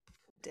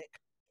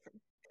Dick.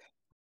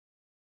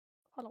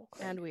 Hello,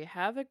 Craig. And we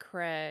have a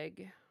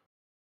Craig.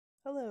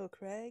 Hello,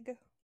 Craig.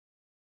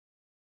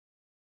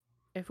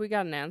 If we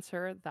got an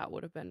answer, that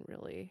would have been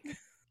really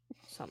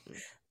something.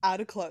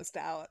 I'd have closed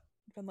out.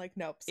 Been like,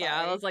 nope, sorry.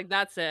 Yeah, I was like,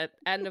 that's it.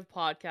 End of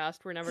podcast.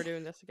 We're never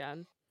doing this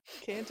again.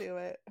 Can't do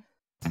it.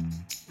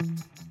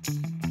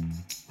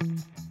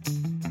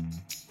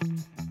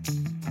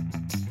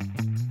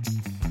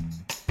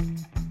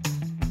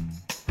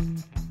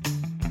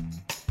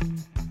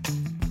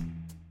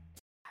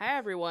 Hi,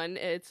 everyone.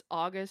 It's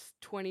August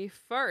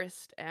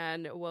 21st,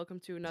 and welcome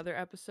to another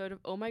episode of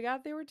Oh My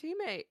God, They Were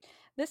Teammate.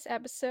 This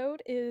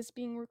episode is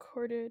being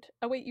recorded.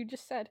 Oh, wait, you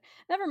just said.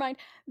 Never mind.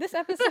 This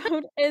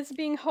episode is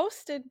being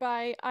hosted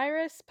by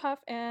Iris, Puff,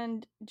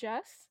 and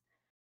Jess.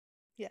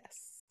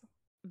 Yes.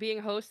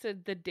 Being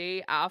hosted the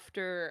day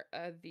after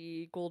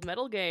the gold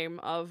medal game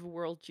of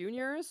World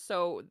Juniors,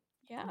 so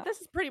Yeah.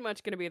 this is pretty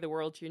much going to be the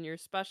World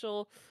Juniors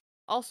special.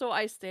 Also,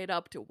 I stayed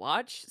up to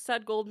watch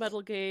said gold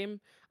medal game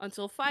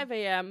until 5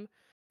 a.m.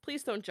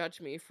 Please don't judge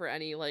me for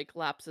any,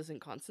 lapses in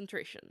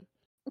concentration.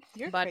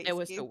 You're But crazy. it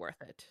was so worth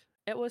it.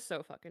 It was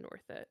so fucking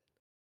worth it.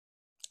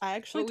 I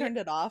actually turned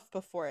it off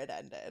before it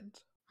ended.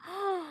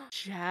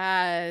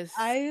 Jess.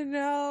 I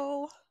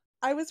know.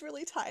 I was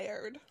really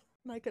tired.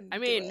 And I couldn't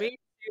do it. Me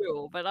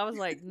too, but I was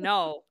like,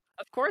 no.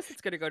 Of course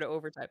it's going to go to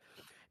overtime.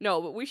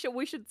 No, but we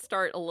should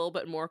start a little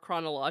bit more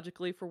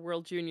chronologically for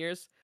World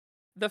Juniors.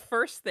 The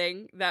first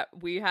thing that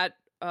we had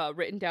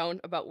written down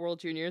about World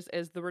Juniors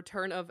is the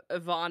return of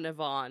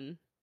Yvonne,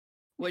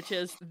 which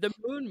is the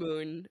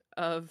moon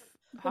of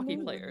hockey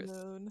players.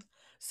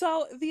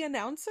 So the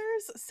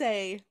announcers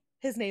say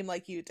his name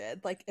like you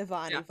did, like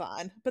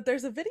Yvonne, but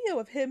there's a video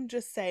of him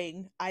just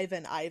saying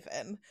Ivan.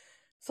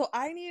 So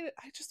I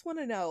just want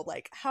to know,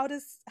 like, how do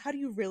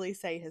you really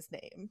say his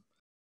name?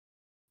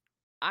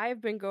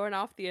 I've been going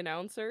off the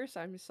announcers.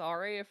 I'm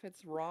sorry if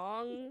it's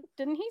wrong.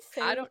 Didn't he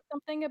say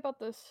something about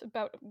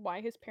about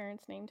why his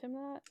parents named him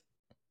that?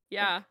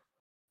 Yeah,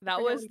 that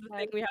was the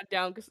thing we had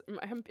down because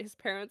his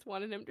parents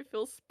wanted him to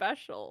feel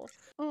special.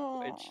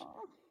 Aww. Which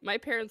my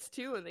parents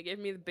too, and they gave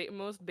me the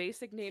most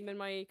basic name in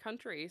my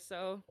country.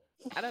 So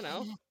I don't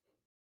know.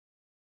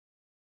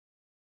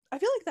 I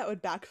feel like that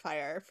would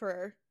backfire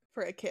for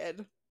a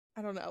kid.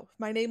 I don't know. If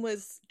my name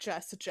was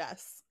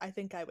Jess, I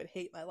think I would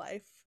hate my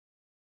life.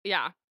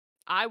 Yeah,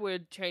 I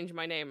would change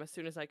my name as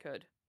soon as I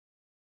could.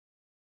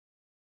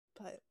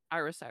 But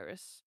Iris.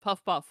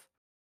 Puff.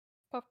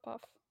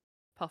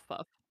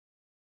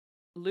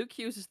 Luke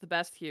Hughes is the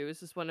best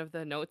Hughes is one of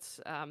the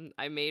notes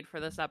I made for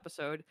this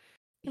episode.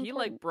 He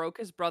broke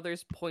his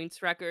brother's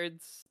points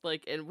records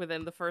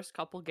within the first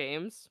couple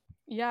games.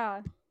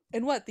 Yeah.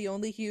 And the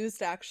only Hughes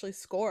to actually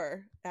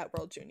score at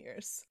World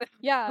Juniors.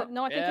 Yeah,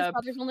 no, I think his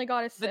brother's only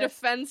got assists. The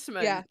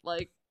defenseman,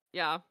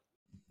 yeah.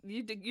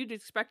 You'd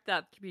expect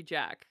that to be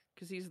Jack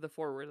because he's the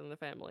forward in the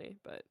family,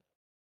 but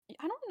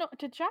I don't know.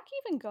 Did Jack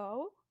even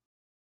go?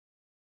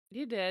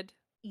 He did.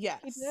 Yes.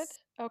 He did?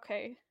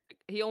 Okay.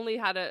 He only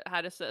had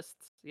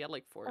assists. He had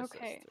 4 assists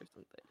or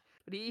something.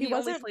 But he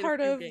wasn't part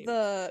of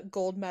the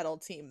gold medal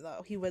team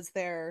though. He was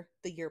there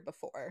the year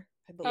before,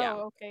 I believe.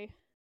 Oh, okay.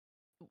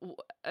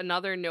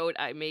 Another note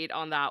I made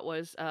on that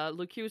was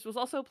Luke Hughes was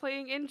also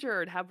playing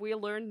injured. Have we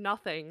learned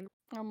nothing?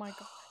 Oh my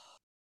god.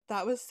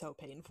 That was so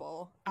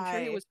painful. I'm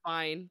sure he was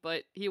fine,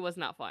 but he was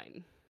not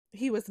fine.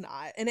 He was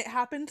not. And it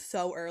happened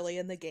so early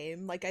in the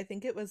game. I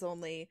think it was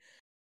only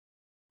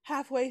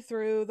halfway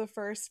through the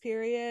first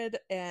period,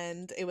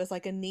 and it was a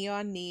knee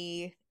on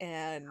knee,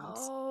 and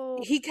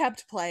he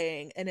kept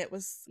playing, and it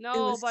was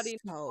so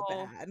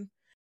bad.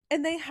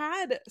 And they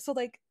had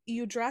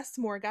you dress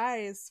more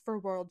guys for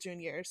World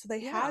Juniors, so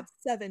they had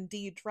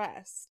 7D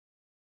dressed.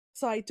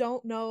 So I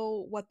don't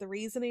know what the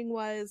reasoning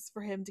was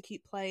for him to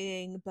keep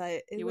playing,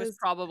 but he was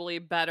probably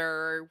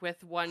better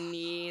with one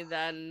knee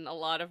than a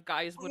lot of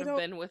guys would have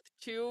been with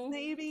two.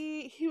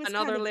 Maybe he was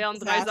another Leon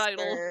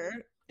Draisaitl.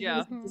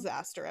 Yeah, he was a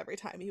disaster every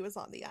time he was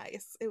on the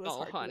ice. It was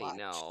hard to watch.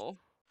 No.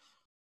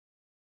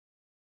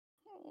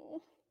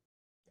 Oh.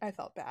 I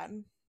felt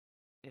bad.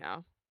 Yeah.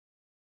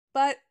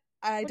 But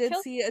I did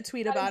see a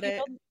tweet about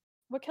it.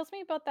 What kills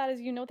me about that is,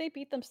 they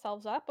beat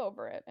themselves up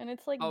over it. And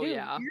it's like, dude,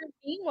 your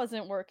knee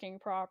wasn't working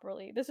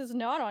properly. This is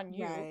not on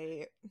you.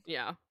 Right.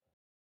 Yeah.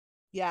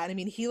 Yeah, and I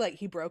mean,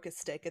 he broke his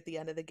stick at the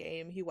end of the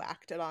game. He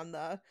whacked it on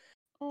the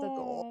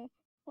goal.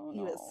 Oh,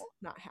 he was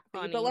not happy.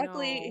 Honey, but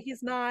luckily,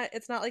 it's not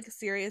a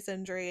serious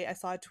injury. I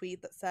saw a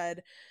tweet that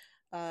said,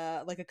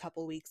 a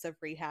couple weeks of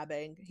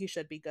rehabbing. He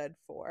should be good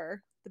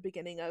for the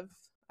beginning of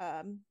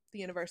the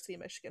University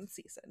of Michigan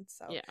season.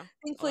 So yeah,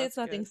 thankfully it's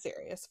nothing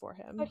serious for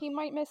him. But he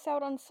might miss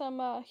out on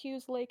some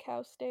Hughes Lake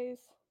House days.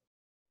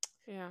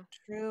 Yeah,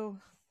 true.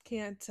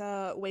 Can't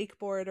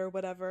wakeboard or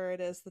whatever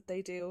it is that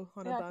they do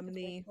on a bum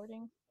knee.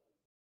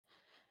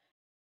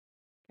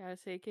 Gotta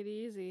take it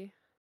easy.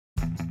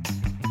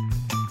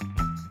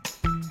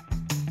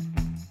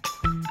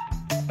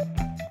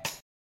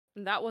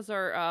 And that was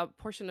our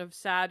portion of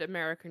sad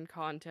American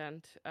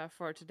content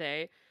for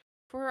today.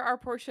 For our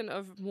portion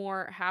of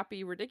more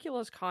happy,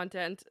 ridiculous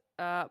content,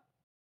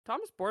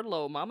 Thomas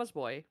Bordeleau, mama's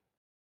boy.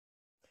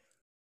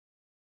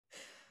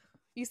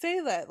 You say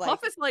that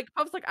Puff's like,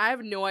 I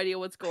have no idea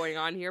what's going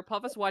on here.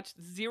 Puff has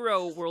watched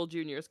 0 World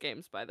Juniors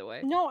games, by the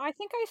way. No, I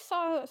think I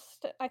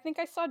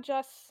saw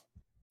Jess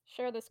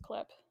share this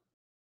clip.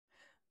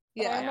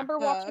 But I yeah. remember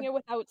watching it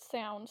without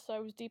sound, so I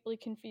was deeply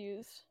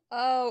confused.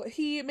 Oh,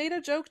 he made a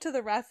joke to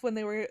the ref when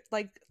they were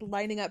like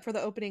lining up for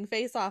the opening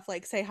face-off,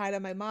 like say hi to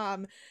my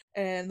mom,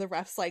 and the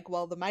ref's like,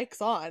 "Well, the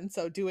mic's on,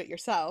 so do it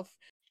yourself."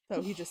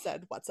 So he just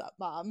said, "What's up,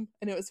 mom?"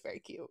 And it was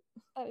very cute.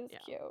 That is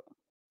cute.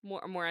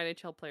 More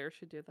NHL players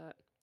should do that.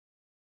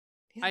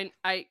 Yeah.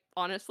 I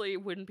honestly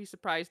wouldn't be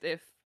surprised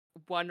if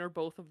one or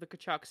both of the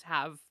Kachucks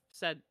have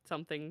said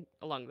something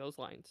along those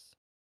lines.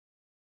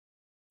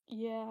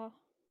 Yeah.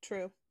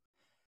 True.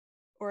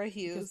 Or a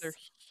Hughes. Because they're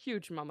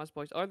huge mama's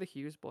boys, or the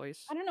Hughes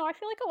boys. I don't know, I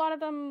feel like a lot of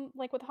them,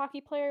 like with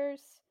hockey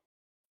players,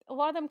 a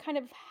lot of them kind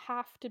of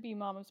have to be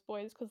mama's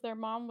boys because their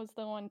mom was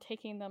the one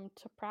taking them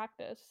to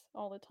practice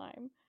all the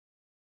time.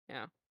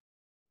 Yeah.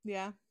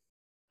 Yeah.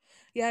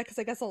 Yeah, because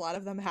I guess a lot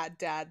of them had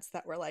dads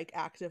that were like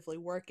actively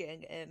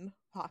working in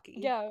hockey.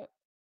 Yeah.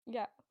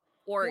 Yeah.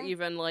 Or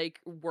even like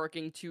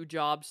working 2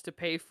 jobs to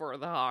pay for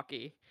the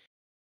hockey.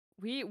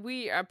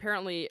 We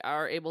apparently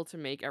are able to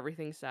make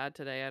everything sad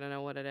today. I don't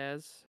know what it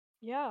is.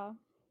 Yeah.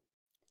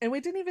 And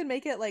we didn't even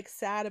make it like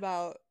sad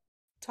about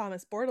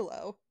Thomas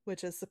Bordeleau,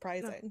 which is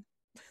surprising.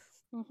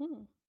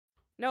 Mm-hmm.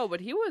 No,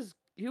 but he was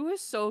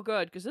so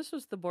good because this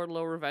was the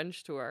Bordeleau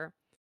Revenge Tour.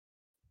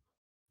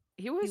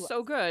 He was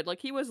so good. Like,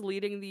 he was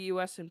leading the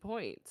US in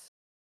points.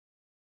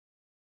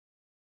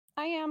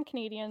 I am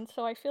Canadian,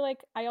 so I feel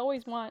like I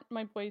always want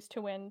my boys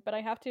to win, but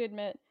I have to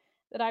admit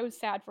that I was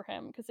sad for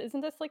him because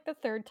isn't this like the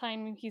 3rd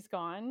time he's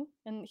gone,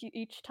 and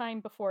each time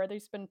before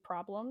there's been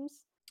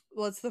problems?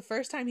 Well, it's the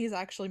first time he's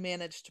actually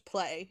managed to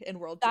play in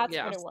World That's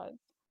Juniors. what it was.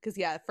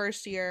 Because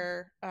first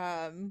year,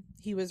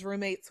 he was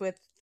roommates with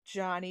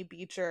Johnny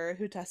Beecher,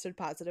 who tested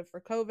positive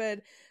for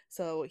COVID,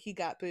 so he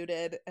got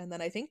booted, and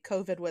then I think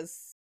COVID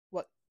was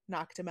what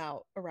knocked him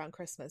out around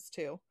Christmas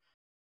too.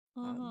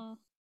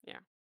 Yeah.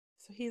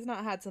 So he's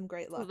not had some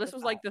great luck. So this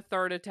was like the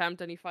 3rd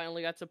attempt, and he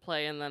finally got to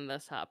play, and then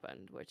this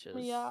happened, which is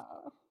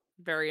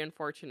very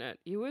unfortunate.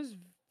 He was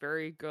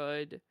very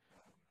good.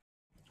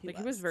 He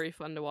was very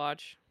fun to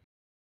watch.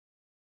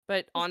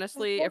 But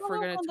honestly, if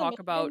we're gonna talk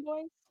about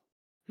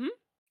Is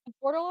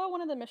Bordeleau one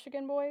of the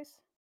Michigan boys?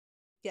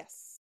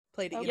 Yes.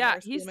 Played at Yeah,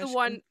 University he's of the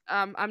Michigan.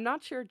 one. I'm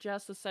not sure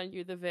Jess has sent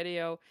you the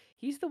video.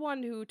 He's the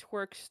one who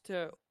twerks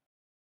to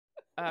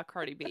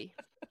Cardi B.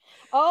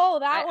 Oh,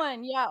 that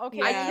one. Yeah,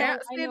 okay. I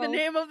can't say the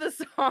name of the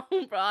song,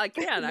 but I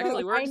can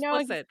actually. We're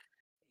explicit.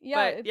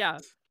 Yeah, but yeah.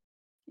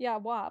 Yeah,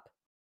 WAP.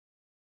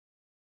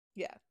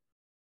 Yeah.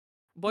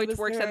 Boy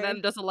twerks and then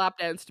does a lap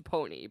dance to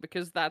Pony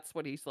because that's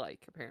what he's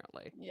like,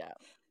 apparently. Yeah.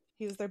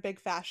 He was their big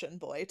fashion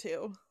boy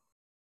too.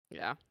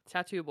 Yeah,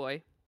 tattoo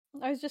boy.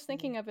 I was just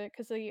thinking of it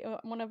because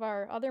one of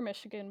our other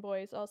Michigan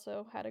boys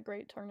also had a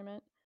great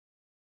tournament.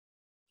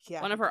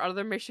 Yeah. One of our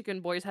other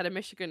Michigan boys had a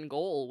Michigan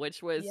goal,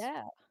 which was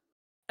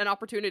an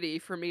opportunity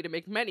for me to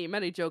make many,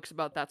 many jokes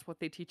about that's what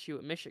they teach you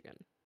in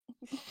Michigan.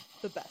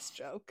 The best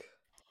joke.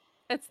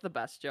 It's the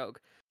best joke.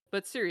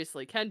 But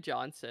seriously, Ken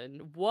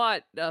Johnson,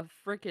 what a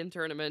freaking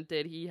tournament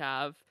did he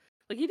have?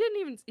 Like, he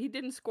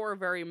didn't score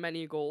very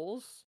many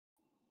goals.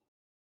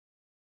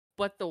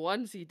 But the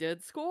ones he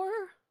did score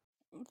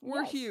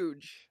were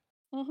huge.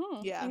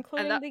 Mm-hmm. Yeah.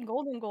 Including the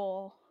golden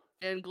goal.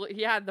 And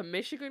he had the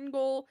Michigan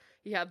goal.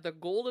 He had the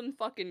golden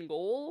fucking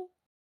goal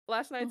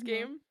last night's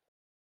game.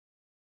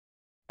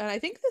 And I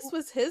think this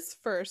was his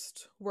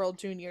first World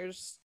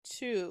Juniors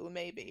too,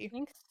 maybe. I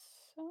think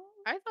so.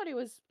 I thought he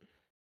was...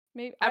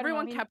 Maybe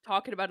Everyone kept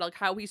talking about like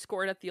how he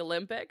scored at the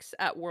Olympics,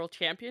 at World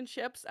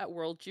Championships, at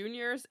World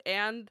Juniors,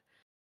 and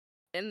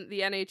in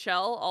the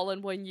NHL all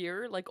in one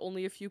year. Like,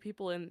 only a few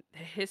people in the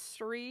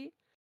history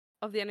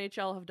of the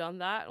NHL have done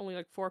that. Only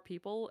like 4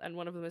 people, and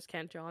one of them is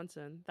Ken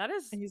Johnson. That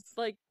is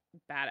like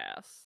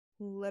badass.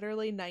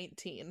 Literally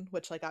 19,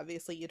 which like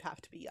obviously you'd have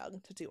to be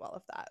young to do all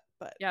of that.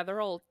 But yeah, they're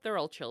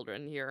all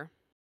children here.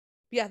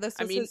 Yeah, this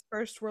was his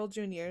first World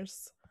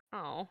Juniors.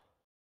 Oh.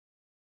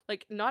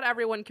 Like, not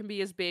everyone can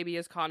be as baby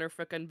as Connor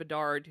frickin'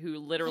 Bedard, who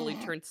literally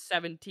turned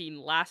 17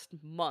 last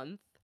month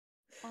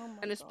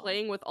and is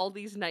playing with all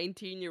these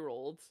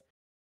 19-year-olds.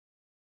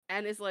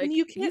 And is like... And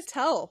you can't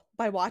tell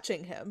by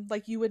watching him.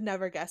 Like, you would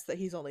never guess that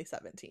he's only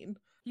 17.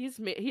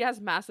 He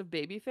has massive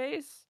baby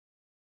face.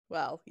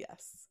 Well,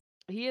 yes.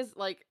 He is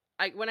like...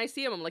 when I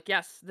see him, I'm like,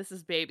 yes, this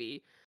is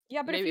baby.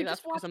 Yeah, but maybe if you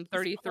that's just because I'm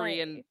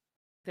 33 and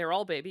they're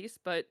all babies,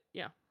 but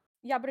yeah.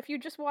 Yeah, but if you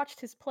just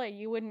watched his play,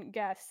 you wouldn't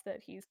guess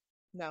that he's...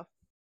 No.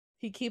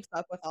 He keeps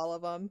up with all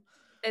of them.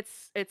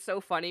 It's so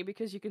funny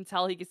because you can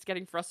tell he gets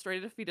getting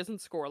frustrated if he doesn't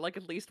score like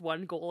at least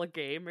 1 goal a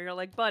game. And you're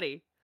like,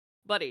 buddy,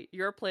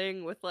 you're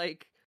playing with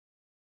like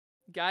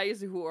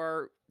guys who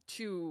are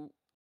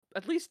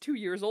at least 2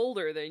 years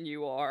older than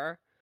you are.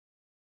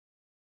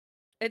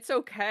 It's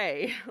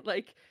okay.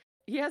 Like,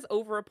 he has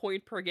over a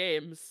point per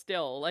game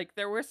still. Like,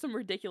 there were some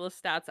ridiculous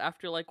stats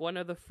after like one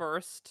of the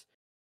first...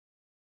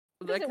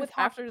 What is it with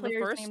after the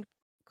first named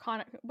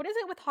Connor. What is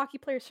it with hockey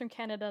players from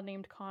Canada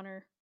named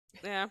Connor?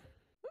 Yeah.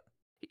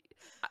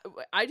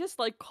 I just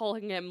like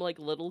calling him like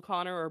Little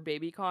Connor or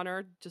Baby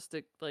Connor just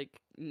to like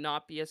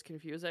not be as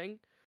confusing.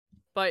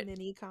 But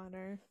Mini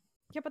Connor.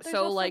 Yeah, but there's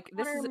so also like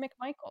this Connor is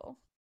McMichael.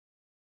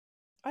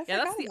 I yeah,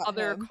 that's forgot the about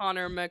other him.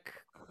 Connor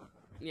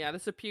the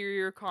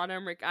superior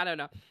Connor I don't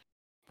know.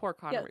 Poor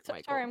Connor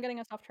McMichael. Sorry, I'm getting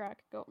us off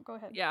track. Go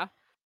ahead. Yeah.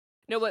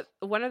 No, but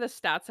one of the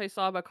stats I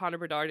saw about Connor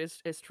Bedard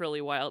is truly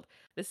wild.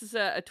 This is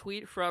a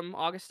tweet from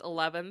August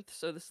 11th,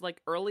 so this is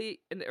like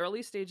in the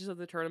early stages of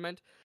the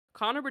tournament.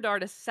 Connor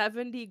Bedard has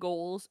 70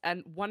 goals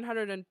and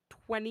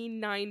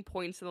 129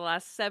 points in the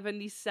last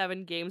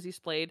 77 games he's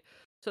played.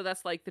 So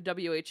that's like the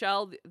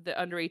WHL, the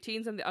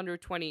under-18s, and the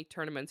under-20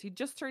 tournaments. He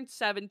just turned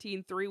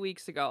 17 3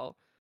 weeks ago.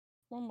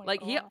 Oh my Like,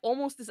 god. he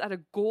almost is at a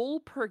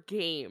goal per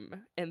game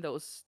in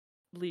those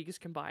leagues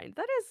combined.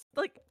 That is,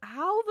 like,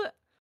 how the...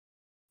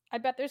 I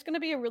bet there's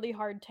gonna be a really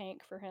hard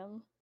tank for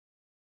him.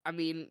 I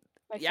mean,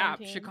 By yeah, some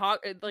teams. Chicago,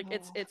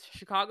 it's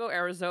Chicago,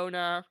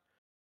 Arizona.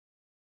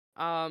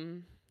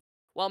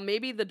 Well,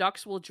 maybe the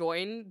Ducks will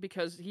join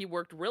because he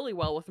worked really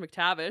well with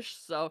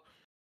McTavish, so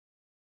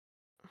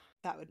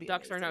That would be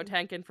Ducks are now amazing.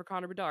 tanking for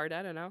Connor Bedard.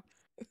 I don't know.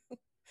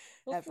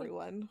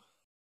 Everyone.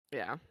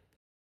 Yeah.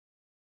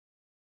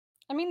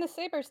 I mean, the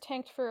Sabres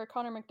tanked for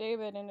Connor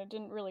McDavid, and it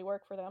didn't really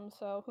work for them,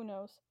 so who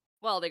knows?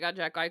 Well, they got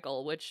Jack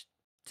Eichel, which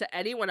to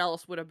anyone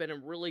else would have been a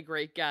really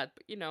great get,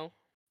 but you know.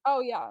 Oh,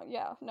 yeah,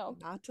 no.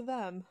 Not to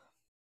them.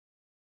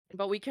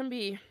 But we can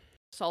be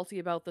salty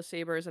about the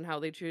Sabres and how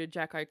they treated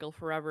Jack Eichel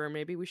forever.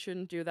 Maybe we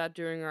shouldn't do that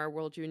during our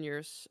World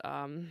Juniors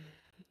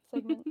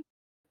segment.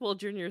 World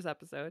Juniors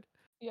episode.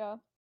 Yeah.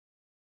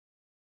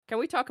 Can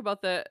we talk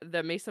about the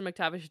Mason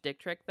McTavish dick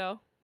trick though?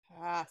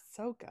 Ah,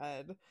 so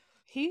good.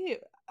 He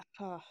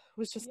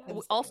was just Yeah.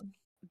 Also,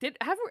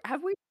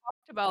 have we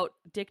talked about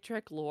dick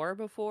trick lore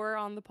before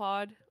on the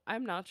pod?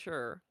 I'm not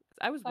sure.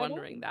 I was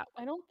wondering that.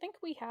 I don't think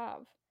we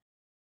have.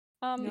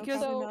 No, because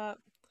probably not.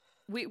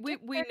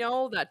 We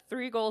know that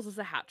 3 goals is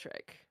a hat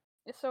trick.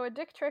 So a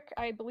dick trick,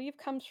 I believe,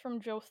 comes from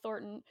Joe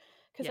Thornton,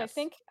 because Yes. I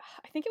think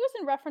it was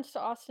in reference to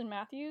Austin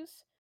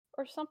Matthews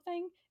or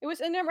something. It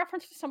was in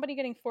reference to somebody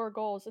getting 4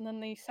 goals, and then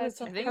they said It's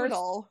a something.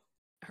 hurdle.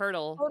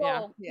 Hurdle,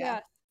 Yeah. Yeah.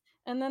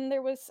 And then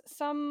there was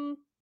some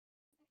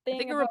thing I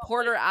think a about,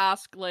 reporter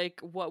asked like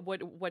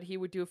what he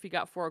would do if he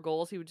got 4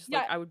 goals. He would just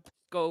like Yeah. I would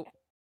go.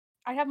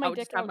 I have my I would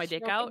dick just have out. my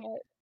dick stroking out?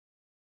 it.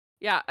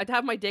 Yeah, I'd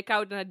have my dick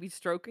out and I'd be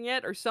stroking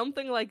it or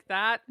something like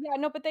that. Yeah,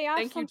 no, but they asked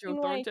Thank you, Joe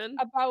something like Thornton.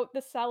 about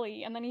the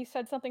celly, and then he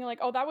said something like,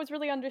 "Oh, that was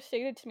really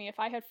understated to me. If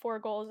I had 4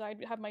 goals,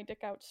 I'd have my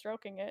dick out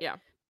stroking it." Yeah.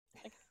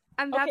 Like,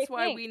 And okay, that's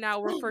why we thanks.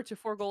 now refer to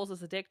 4 goals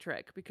as a dick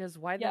trick, because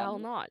why the Yeah. hell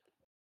not?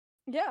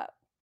 Yeah.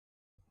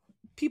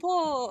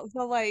 People,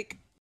 the like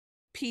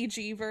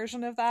PG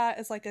version of that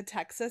is like a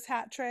Texas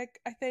hat trick,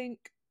 I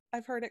think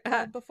I've heard it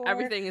called before.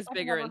 Everything is I've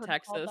bigger never in heard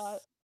it called Texas. that.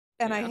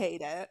 And I Yeah.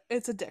 hate it.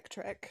 It's a dick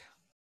trick.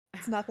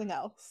 It's nothing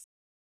else.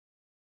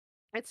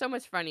 It's so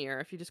much funnier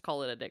if you just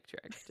call it a dick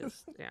trick.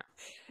 Just yeah.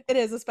 It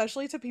is,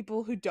 especially to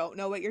people who don't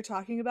know what you're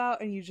talking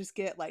about, and you just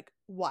get like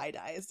wide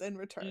eyes in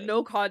return.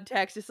 No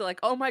context. It's like,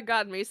 oh my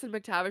god, Mason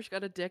McTavish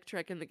got a dick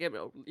trick in the game.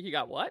 Oh, he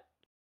got what?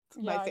 It's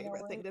Yeah, I my know,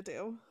 favorite thing to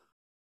do.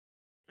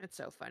 It's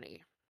so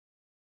funny.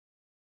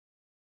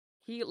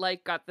 He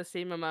like got the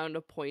same amount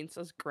of points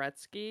as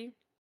Gretzky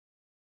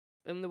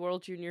in the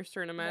World Juniors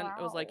tournament.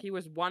 It was like Wow. he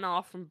was 1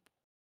 off from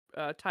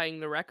tying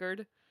the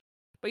record.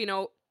 But you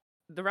know,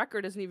 the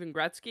record isn't even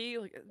Gretzky.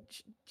 Like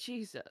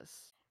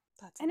Jesus.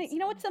 That's And you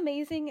know what's insane.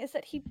 amazing is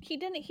that he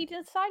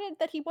decided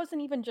that he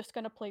wasn't even just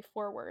going to play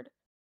forward.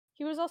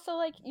 He was also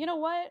like, you know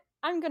what?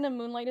 I'm going to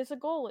moonlight as a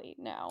goalie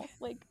now.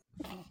 Like,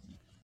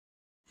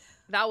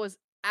 That was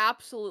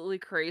absolutely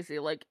crazy.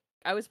 Like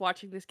I was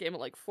watching this game at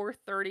like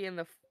 4:30 in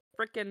the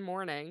frickin'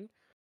 morning,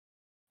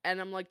 and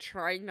I'm like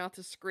trying not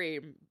to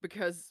scream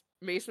because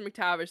Mason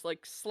McTavish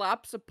like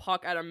slaps a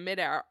puck out of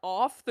midair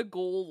off the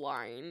goal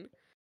line,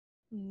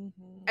 Mhm.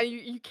 and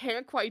you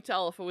can't quite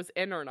tell if it was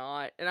in or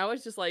not. And I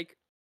was just like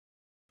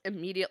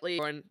immediately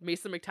on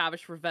Mason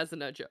McTavish for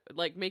Vezina,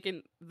 like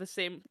making the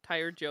same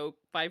tired joke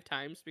 5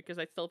 times because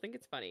I still think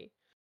it's funny.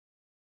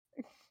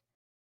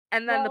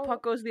 And then the Well-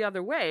 puck goes the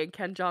other way, and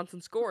Ken Johnson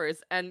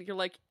scores, and you're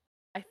like,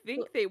 I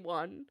think they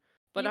won,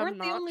 but You I'm weren't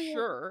the not only-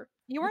 sure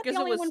you weren't because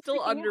the it only was one still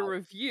freaking under out.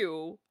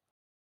 review.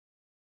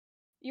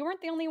 You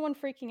weren't the only one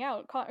freaking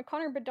out.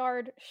 Connor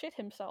Bedard shit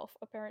himself,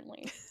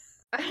 apparently.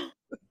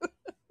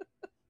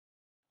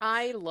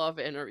 I love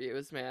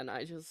interviews, man.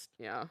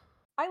 Yeah.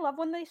 I love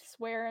when they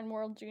swear in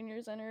World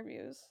Juniors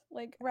interviews.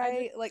 Like,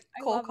 Right? Like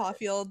I Cole love it.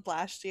 Caulfield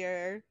last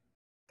year,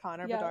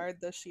 Connor Yeah. Bedard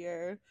this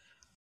year.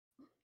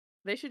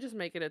 They should just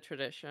make it a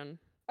tradition.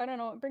 I don't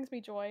know, it brings me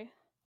joy.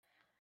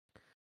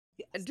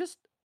 And just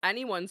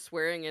anyone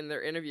swearing in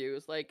their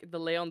interviews, like the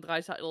Leon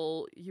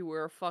Draisaitl, you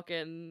were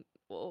fucking,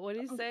 what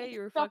did he say?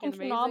 You were fucking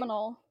amazing?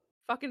 Phenomenal.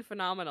 Fucking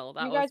phenomenal.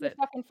 That You was guys are it.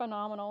 fucking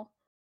phenomenal.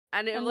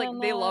 And it And like then,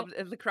 they loved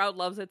it. The crowd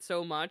loves it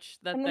so much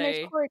that And then they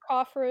there's Corey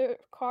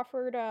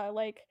Crawford,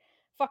 like,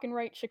 fucking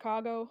right,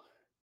 Chicago.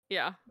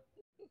 yeah.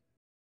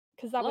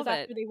 because that was Love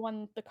it. after they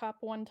won the cup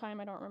one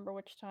time. I don't remember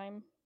which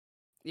time,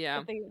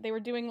 Yeah. but they were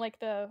doing like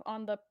the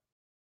on the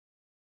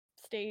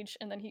stage,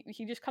 and then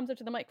he just comes up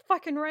to the mic,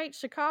 fucking right,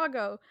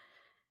 Chicago.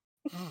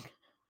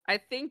 I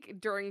think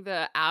during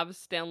the Avs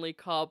Stanley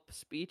Cup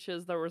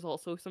speeches, there was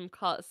also some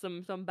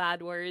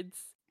bad words.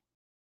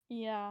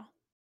 Yeah,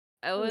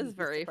 It I was wouldn't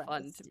be very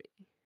fun to surprised.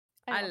 me.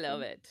 I I love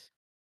love him. it.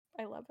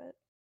 I love it.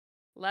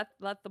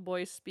 Let the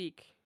boys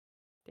speak.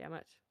 Damn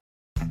it.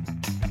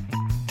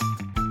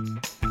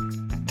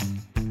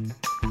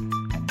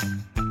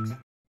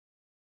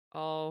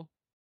 Oh,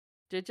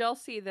 did y'all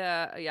see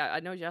the? Yeah, I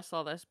know Jess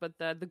saw this, but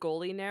the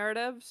goalie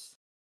narratives.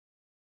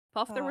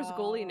 Puff, there was a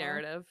goalie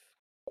narrative.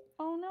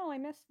 Oh no, I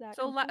missed that.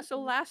 So completely.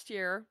 last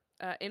year,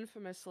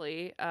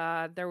 infamously,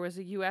 there was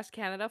a U.S.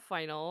 Canada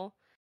final,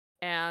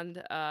 and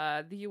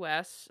the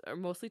U.S. or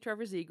mostly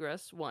Trevor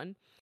Zegras won.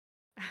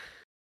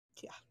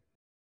 Yeah.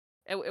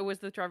 It was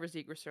the Trevor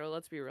Zegras show.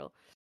 Let's be real.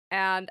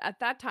 And at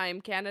that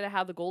time, Canada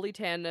had the goalie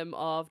tandem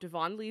of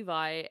Devon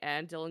Levi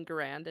and Dylan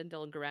Garand, and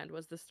Dylan Garand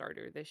was the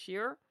starter this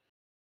year.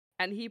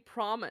 And he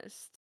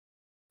promised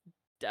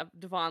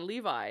Devon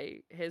Levi,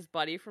 his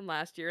buddy from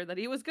last year, that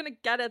he was gonna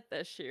get it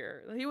this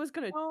year. That he was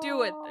gonna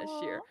do it this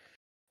year.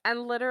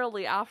 And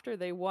literally after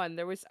they won,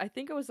 there was, I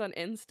think it was on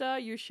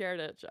Insta, you shared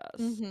it,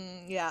 Jess.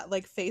 Yeah,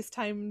 like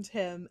FaceTimed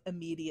him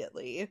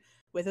immediately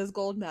with his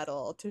gold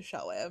medal to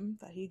show him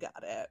that he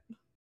got it.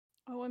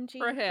 OMG,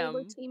 For they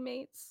were him.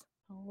 teammates.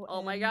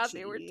 Oh my god,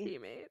 they were OMG.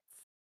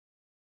 teammates.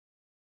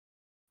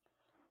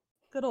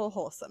 Good old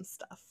wholesome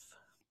stuff.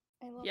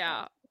 I love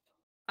Yeah. that.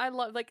 I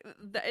love, like,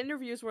 the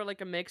interviews were like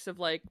a mix of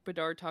like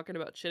Bedard talking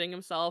about shitting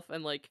himself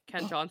and like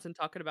Ken Johnson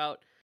talking about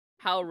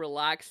how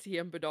relaxed he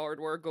and Bedard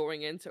were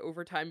going into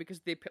overtime because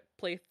they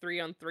play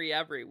 3-on-3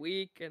 every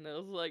week, and it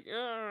was like,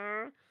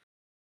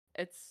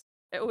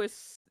 it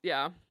was,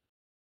 yeah.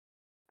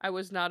 I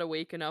was not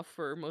awake enough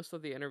for most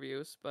of the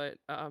interviews, but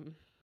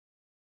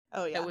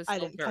Oh it yeah, was I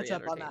still didn't very catch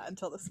up on that entertaining.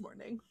 until this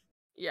morning.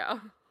 Yeah.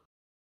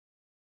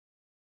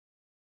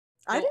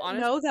 I No, didn't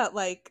honestly, know that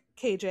like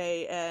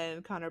KJ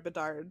and Connor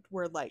Bedard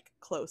were like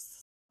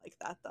close like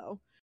that though.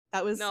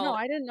 That was No, no,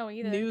 I didn't know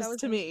either. news That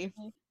was to news me.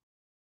 to me.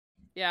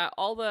 yeah,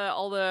 all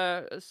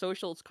the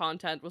socials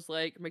content was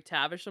like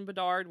McTavish and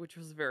Bedard, which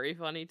was very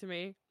funny to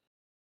me.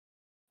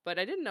 But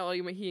I didn't know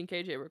he and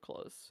KJ were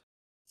close.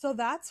 So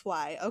that's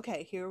why,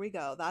 okay, here we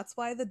go. That's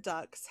why the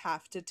Ducks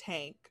have to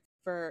tank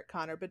for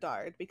Connor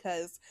Bedard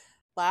because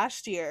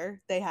last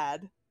year they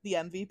had the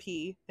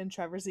MVP in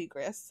Trevor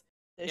Zegras.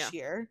 This Yeah.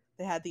 year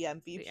they had the The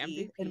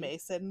MVP in MVP.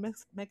 Mason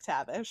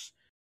McTavish.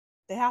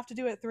 They have to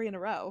do it 3 in a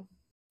row.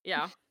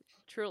 Yeah,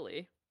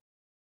 truly.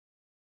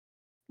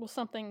 Will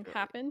something Truly.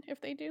 happen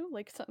if they do?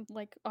 Like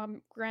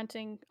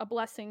granting a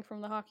blessing from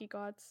the hockey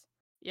gods.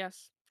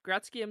 Yes.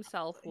 Gretzky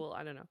himself will,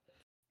 I don't know.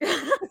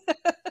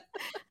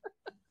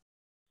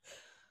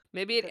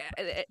 Maybe Good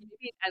maybe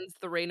it ends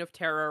the reign of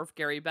terror of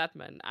Gary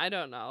Bettman. I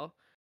don't know.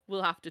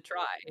 We'll have to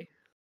try.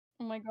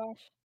 Oh my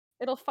gosh.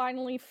 It'll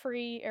finally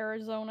free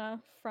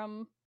Arizona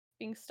from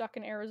being stuck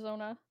in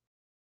Arizona.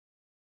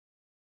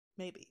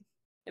 Maybe.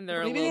 In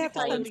their Maybe they little have to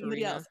send college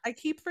somebody arena. else. I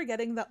keep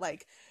forgetting that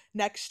like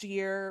next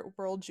year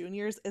World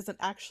Juniors isn't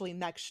actually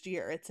next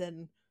year. It's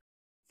in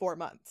 4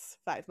 months,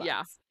 5 months.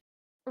 Yeah.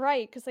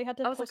 Right, because they had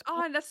to I was like,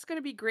 postpone. oh, that's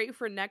gonna be great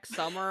for next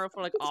summer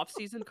for like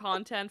off-season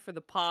content for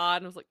the pod.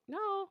 And I was like,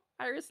 no,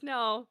 Iris,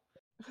 no.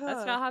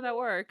 That's not how that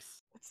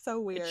works. It's so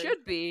weird. It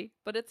should be,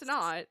 but it's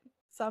not.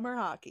 Summer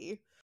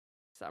hockey.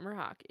 Summer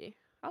hockey.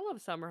 I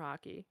love summer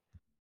hockey.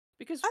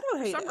 Because I don't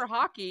for hate summer it.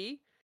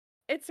 hockey,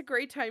 it's a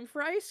great time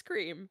for ice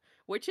cream,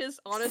 which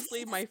is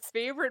honestly my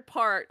favorite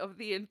part of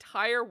the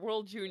entire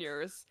World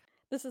Juniors.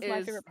 This is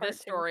my favorite part this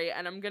story,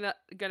 and I'm gonna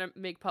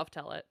make Puff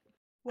tell it.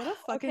 What a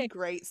fucking Okay.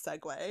 great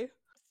segue.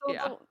 So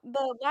Yeah.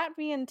 the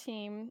Latvian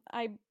team,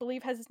 I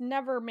believe, has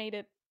never made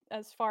it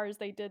as far as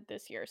they did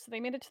this year. So they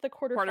made it to the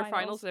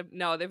quarterfinals.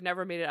 They've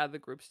never made it out of the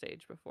group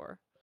stage before.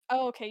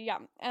 Oh, okay, yeah.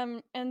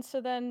 And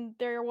so then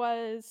there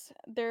was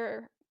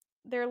their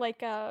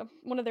like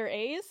one of their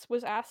A's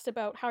was asked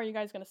about how are you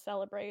guys going to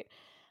celebrate.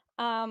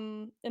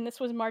 And this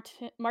was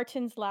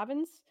Martins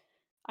Lavins.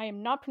 I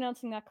am not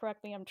pronouncing that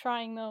correctly. I'm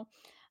trying though.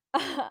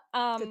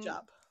 Good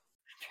job.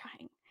 I'm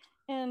trying.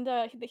 And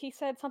he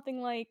said something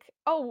like,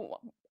 "Oh,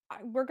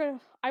 I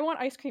want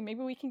ice cream.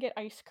 Maybe we can get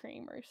ice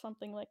cream or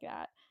something like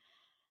that."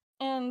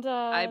 And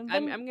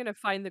I'm gonna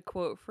find the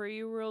quote for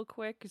you real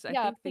quick because I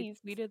think they please.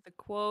 tweeted the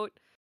quote.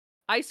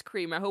 Ice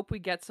cream. I hope we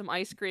get some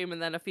ice cream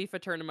and then a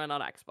FIFA tournament on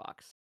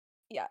Xbox.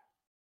 Yeah.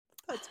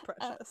 That's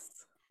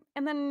precious.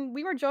 And then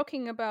we were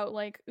joking about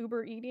like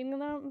Uber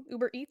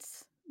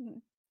Eats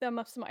them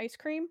of some ice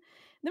cream.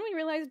 Then we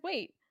realized,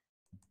 wait,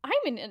 I'm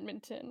in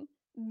Edmonton.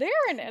 They're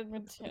in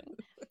Edmonton.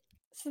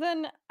 So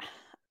then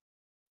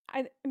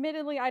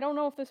admittedly, I don't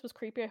know if this was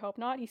creepy. I hope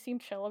not. He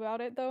seemed chill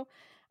about it though.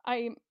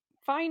 I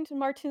find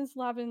Martins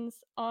Lavins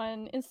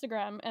on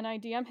Instagram and I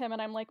DM him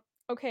and I'm like,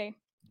 okay,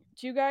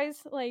 do you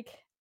guys like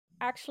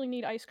actually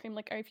need ice cream?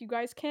 Like if you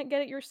guys can't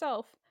get it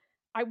yourself,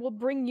 I will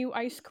bring you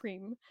ice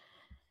cream.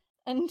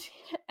 And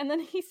and then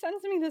he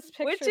sends me this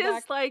Which picture is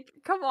back like,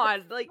 come at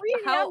on, like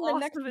 3 how a.m. the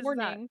next awesome is that?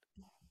 morning.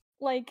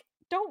 Like,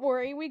 don't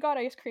worry, we got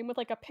ice cream with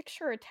like a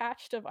picture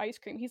attached of ice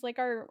cream. He's like,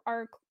 our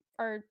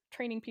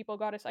training people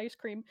got us ice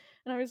cream,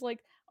 and I was like,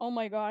 oh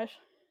my gosh.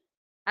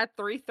 At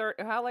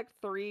 3:30, how like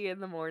 3 in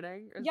the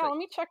morning? It's Yeah, like let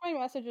me check my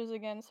messages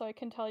again so I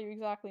can tell you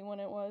exactly when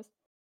it was.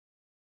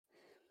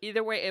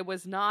 either way, it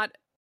was not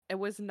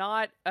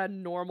a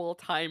normal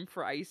time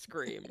for ice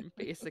cream,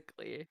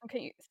 basically.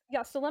 Okay,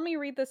 yeah, so let me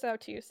read this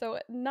out to you. So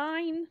at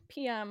 9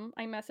 p.m.,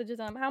 I messages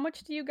them, how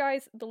much do you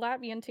guys, the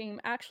Latvian team,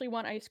 actually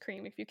want ice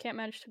cream if you can't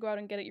manage to go out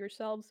and get it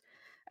yourselves?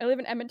 I live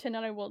in Edmonton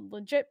and I will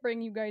legit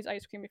bring you guys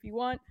ice cream if you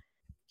want.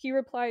 He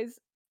replies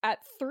at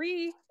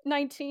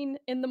 3:19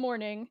 in the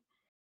morning,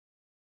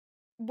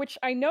 which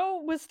I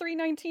know was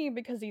 3:19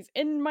 because he's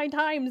in my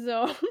time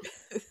zone.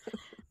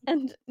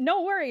 And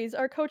no worries,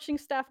 our coaching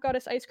staff got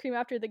us ice cream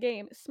after the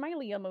game.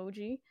 Smiley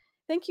emoji.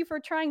 Thank you for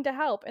trying to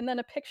help. And then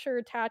a picture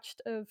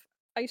attached of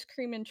ice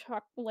cream and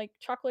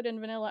chocolate and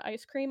vanilla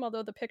ice cream,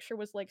 although the picture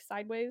was like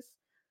sideways,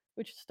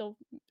 which still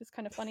is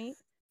kind of funny.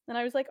 And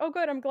I was like, "Oh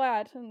good, I'm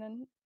glad." And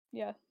then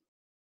yeah,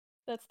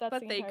 that's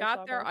But the they entire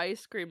got their saga.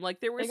 ice cream. Like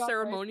they were They got their ice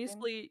cream.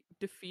 ceremoniously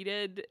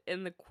defeated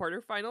in the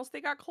quarterfinals.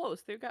 They got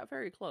close. They got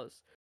very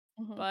close.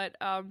 Mhm. But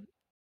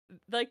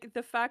like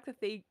the fact that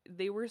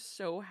they were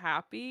so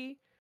happy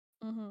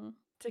Mhm.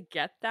 to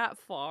get that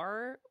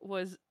far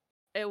was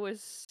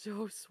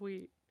so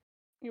sweet.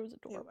 It was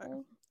They were.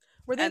 adorable.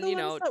 Were they And the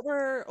ones that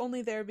were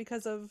only there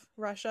because of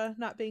Russia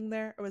not being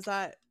there, or was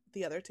that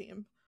the other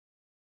team?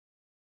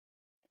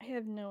 I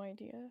have no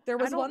idea. There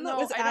I was don't one that know.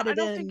 was I added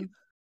don't think in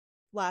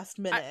last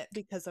minute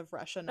because of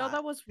Russia no, not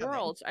that was coming.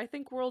 Worlds. I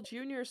think World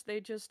Juniors they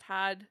just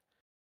had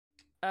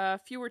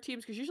fewer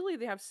teams because usually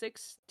they have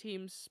 6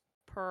 teams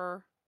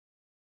per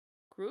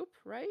group,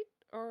 right?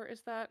 Or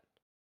is that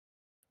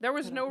there I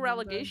was don't no remember.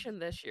 relegation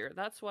this year.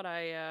 That's what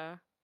I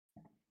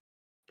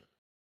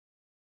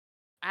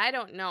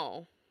don't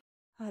know.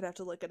 I'd have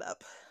to look it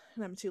up,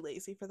 and I'm too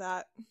lazy for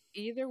that.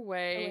 Either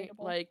way,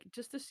 Relatable. like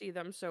just to see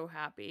them so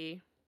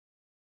happy.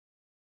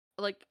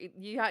 Like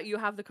you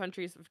have the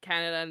countries of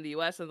Canada and the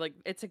US, and like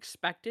it's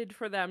expected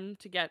for them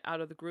to get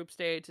out of the group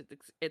stage.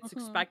 It's Mhm.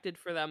 expected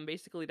for them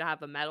basically to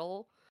have a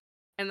medal.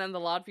 And then the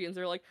Latvians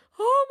are like,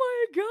 "Oh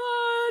my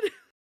god.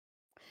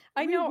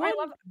 I We know.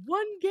 won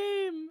one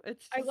game."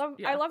 It's just I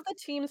yeah. love the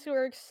teams who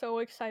are so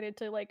excited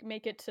to like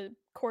make it to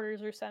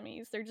quarters or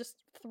semis. They're just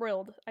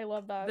thrilled. I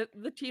love that.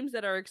 The teams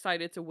that are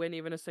excited to win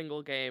even a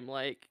single game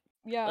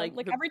Yeah, like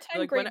like the every time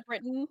like when Great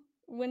Britain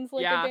wins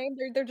like a yeah, game,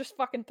 they're just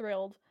fucking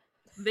thrilled.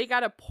 they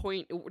got a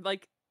point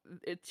like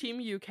Team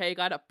UK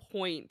got a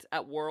point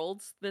at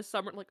Worlds this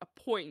summer, like a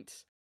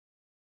point,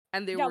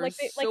 and they Yeah, were like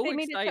so they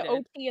made it to excited.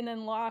 OT and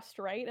then lost,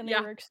 right? And they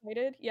Yeah, were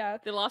excited. Yeah.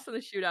 they lost in the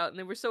shootout, and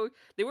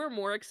they were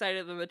more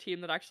excited than the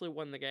team that actually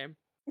won the game.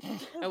 I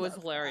It was love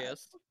that.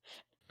 hilarious.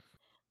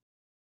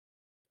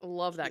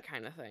 Love that Cute.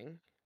 kind of thing.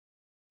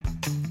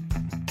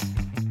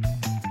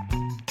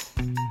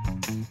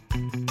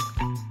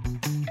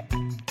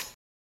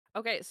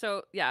 Okay,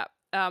 so yeah,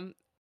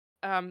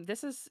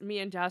 this is me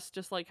and Jess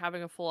just like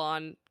having a full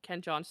on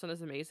Ken Johnson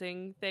is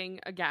amazing thing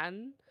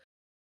again.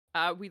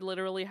 We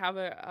literally have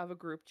a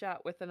group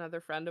chat with another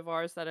friend of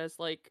ours that is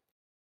like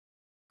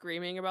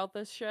screaming about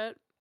this shit.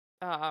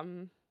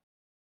 Um,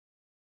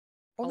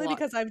 a Only lot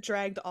because I've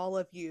dragged all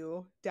of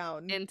you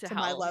down into to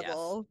my hell, yes.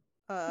 level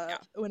Yeah,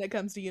 when it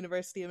comes to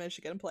University of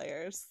Michigan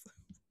players.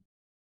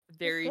 You're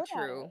very good at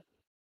true.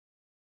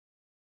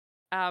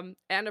 it.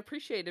 And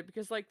appreciated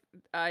because like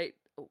I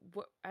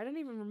don't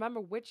even remember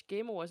which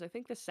game it was. I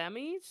think the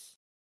semis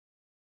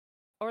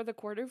or the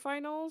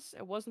quarterfinals.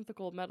 It wasn't the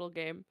gold medal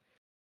game.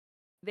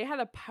 They had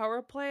a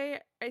power play,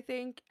 I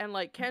think, and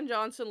like Ken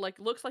Johnson like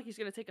looks like he's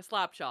gonna take a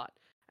slap shot.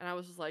 And I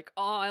was just like,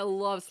 oh, I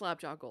love slap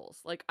shot goals.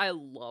 Like I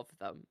love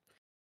them.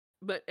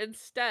 But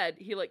instead,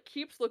 he like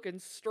keeps looking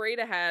straight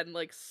ahead and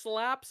like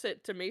slaps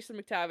it to Mason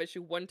McTavish,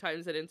 who one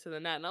times it into the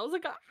net. And I was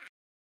like, ah.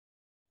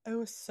 It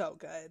was so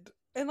good.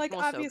 And like It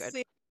was so good.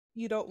 obviously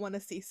you don't want to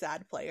see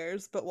sad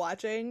players, but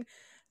watching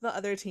the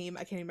other team,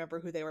 I can't remember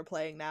who they were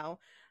playing now.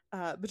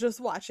 But just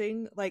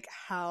watching like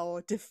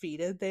how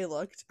defeated they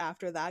looked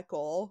after that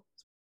goal,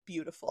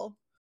 beautiful.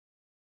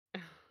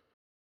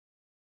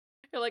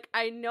 You're like,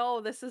 I know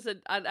this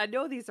isn't. I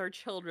know these are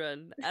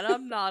children, and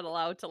I'm not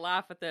allowed to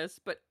laugh at this.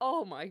 But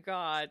oh my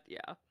god,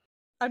 yeah,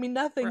 I mean,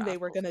 we're nothing they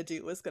were assholes. gonna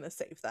do was gonna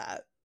save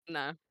that.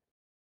 Nah,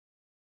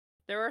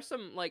 there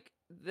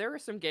are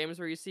some games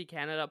where you see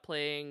Canada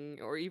playing,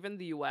 or even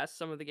the U.S.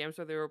 Some of the games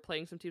where they were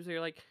playing some teams where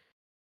you're like,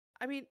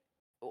 I mean,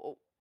 oh,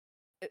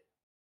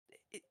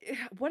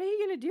 what are you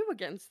gonna do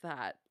against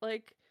that?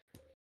 Like,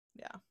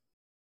 Yeah.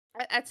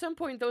 at some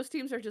point, those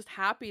teams are just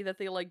happy that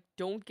they like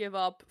don't give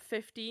up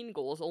 15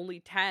 goals, only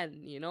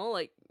 10. You know,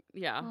 like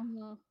yeah.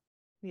 Mhm.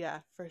 Yeah,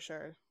 for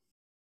sure.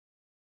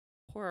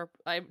 Poor.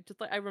 I just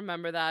like I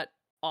remember that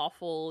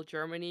awful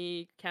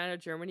Canada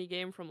Germany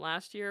game from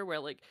last year where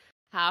like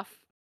half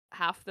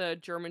the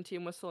German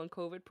team was still in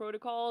COVID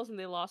protocols and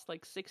they lost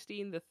like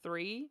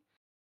 16-3.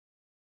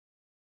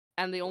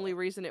 And the only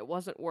reason it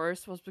wasn't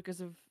worse was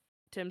because of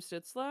Tim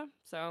Stützle.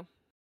 So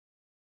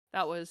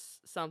that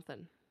was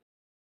something.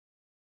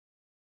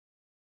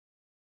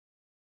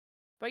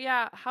 But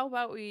yeah, how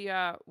about we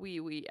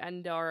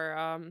end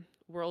our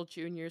World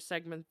Junior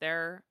segment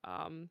there.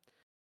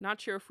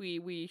 Not sure if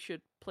we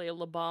should play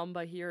La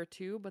Bamba here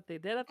too, but they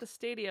did at the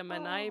stadium,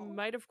 and I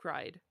might have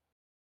cried.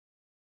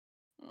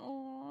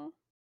 Aww.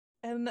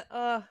 And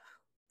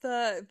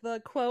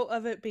the quote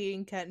of it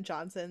being Kent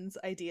Johnson's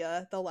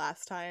idea the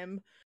last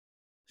time,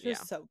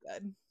 just so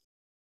good.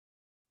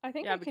 I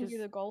think I can do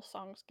the goal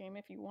songs game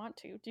if you want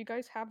to. Do you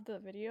guys have the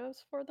videos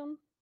for them?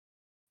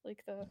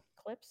 Like the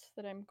clips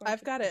that I'm going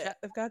I've got it.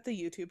 I've got the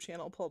YouTube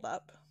channel pulled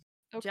up.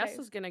 Okay. Jess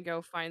is gonna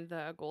go find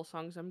the goal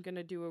songs. I'm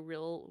gonna do a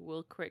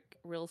real quick,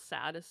 real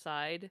sad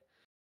aside.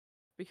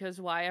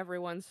 Because why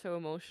everyone's so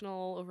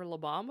emotional over La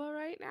Bamba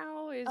right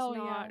now is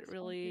not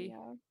really...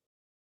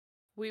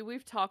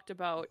 We've talked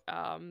about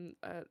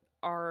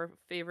our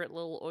favorite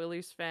little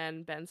Oilers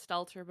fan, Ben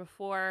Stelter,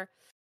 before,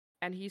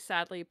 and he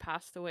sadly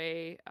passed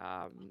away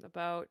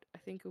about, I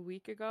think, a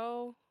week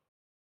ago.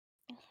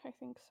 I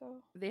think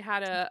so. They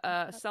had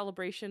a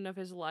celebration of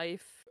his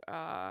life,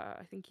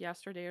 I think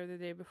yesterday or the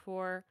day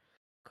before.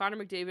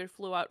 Connor McDavid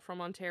flew out from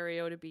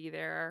Ontario to be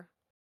there.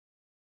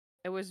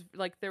 It was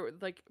like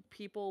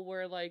people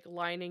were like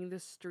lining the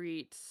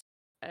streets.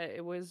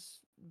 It was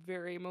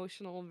very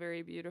emotional and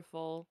very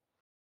beautiful.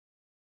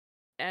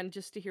 And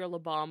just to hear La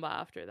Bamba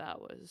after that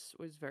was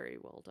very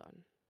well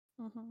done.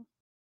 Mm-hmm.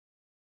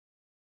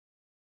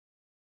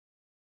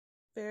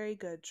 Very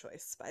good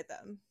choice by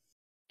them.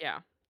 Yeah.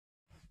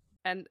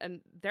 And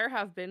there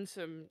have been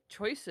some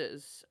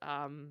choices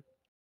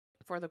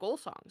for the goal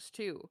songs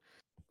too.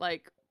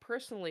 Like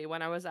personally,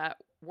 when I was at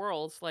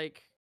Worlds,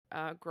 like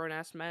Grown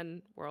Ass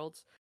Men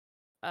Worlds,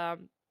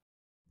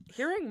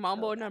 hearing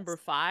Mambo number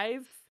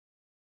 5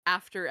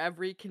 after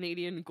every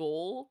Canadian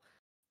goal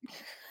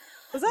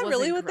was that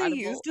really incredible. What they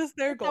used as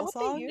their goal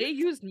song? They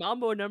used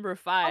Mambo number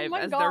 5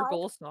 as their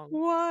goal song.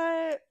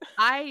 What?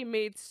 I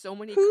made so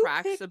many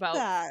cracks about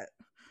that.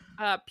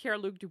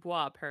 Pierre-Luc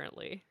Dubois,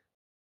 apparently.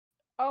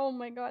 Oh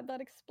my god,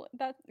 that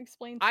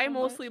explains so I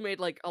mostly much. made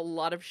like a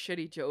lot of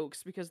shitty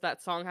jokes because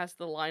that song has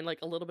the line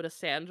like a little bit of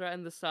Sandra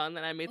in the sun,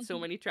 and I made so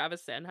many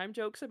Travis Sandheim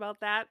jokes about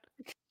that.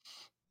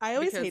 I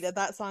always hated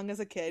that song as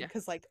a kid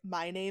because like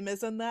my name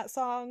is in that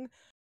song,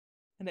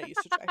 and it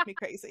used to drive me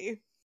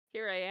crazy.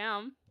 Here I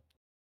am.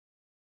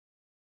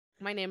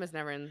 My name is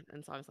never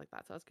in songs like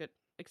that, so that's good.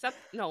 Except,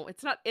 no,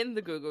 it's not in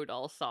the Goo Goo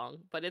Dolls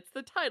song, but it's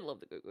the title of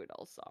the Goo Goo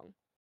Dolls song.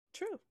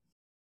 True.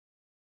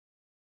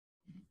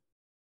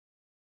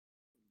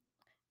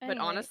 But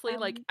honestly,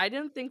 like, I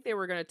didn't think they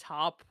were gonna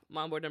top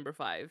Mambo number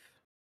 5.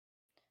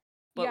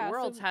 But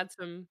Worlds had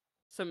some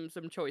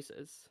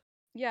choices.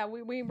 Yeah,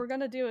 we were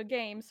gonna do a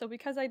game, so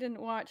because I didn't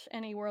watch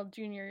any World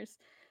Juniors,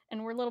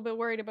 and we're a little bit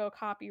worried about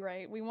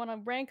copyright, we want to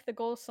rank the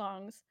goal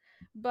songs,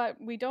 but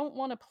we don't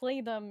want to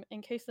play them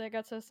in case that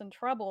gets us in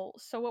trouble.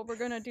 So what we're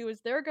gonna do is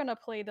they're gonna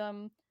play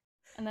them,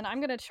 and then I'm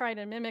gonna try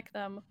to mimic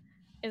them.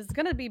 It's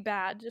gonna be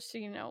bad, just so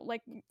you know.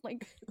 Like,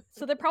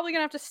 so they're probably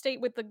gonna have to state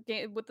what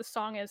the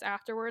song is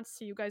afterwards,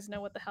 so you guys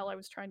know what the hell I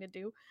was trying to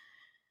do.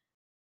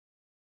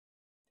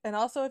 And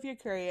also, if you're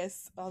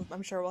curious,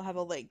 I'm sure we'll have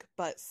a link.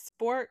 But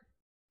Sport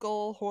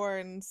Goal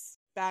Horns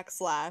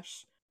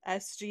 /SGH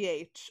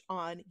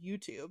on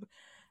YouTube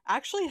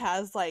actually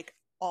has like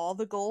all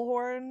the goal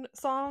horn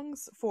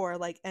songs for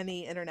like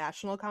any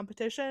international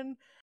competition,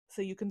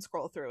 so you can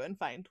scroll through and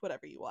find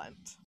whatever you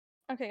want.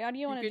 Okay, how do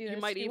you want to do this?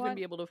 You might even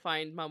be able to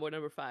find Mambo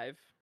number 5.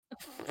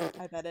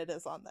 I bet it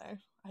is on there.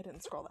 I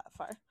didn't scroll that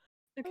far.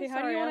 Okay,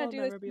 how do you want to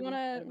do this? Do you want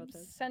to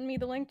send me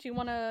the link? Do you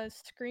want to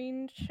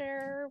screen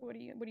share? What do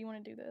you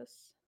want to do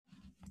this?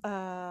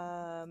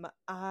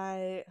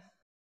 I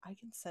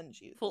can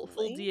send you full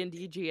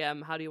D&D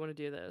GM. How do you want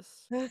to do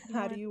this?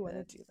 How do you want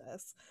to do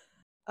this?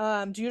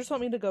 Do you just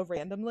want me to go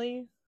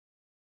randomly?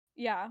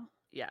 Yeah.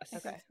 Yes.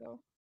 Okay. So.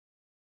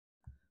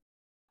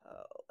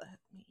 Oh, let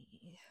me.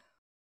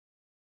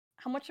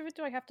 How much of it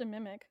do I have to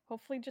mimic?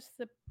 Hopefully just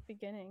the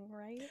beginning,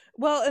 right?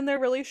 Well, and they're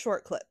really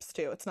short clips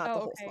too. It's not the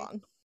whole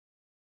song.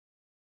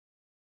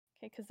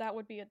 Okay, because that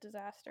would be a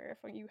disaster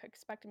if you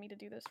expected me to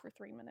do this for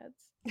 3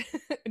 minutes.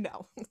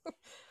 No.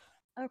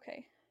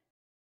 Okay.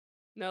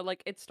 No,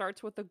 like it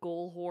starts with the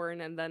goal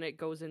horn and then it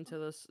goes into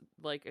this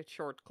like a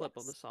short clip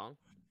of the song.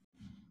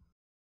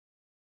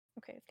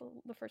 Okay,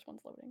 the first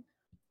one's loading.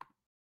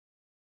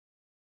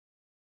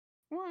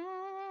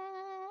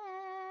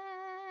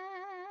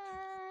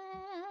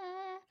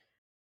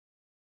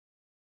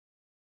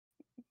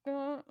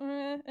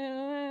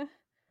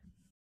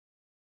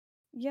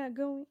 Yeah,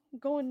 going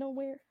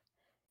nowhere.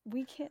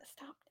 We can't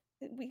stop.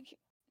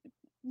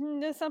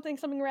 There's something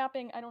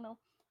rapping. I don't know.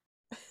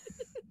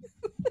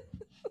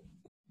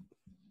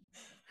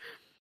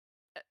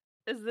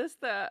 Is this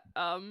the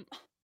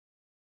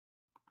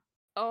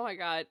Oh my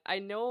god! I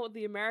know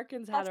the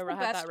Americans had that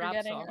rap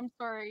song. I'm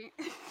sorry.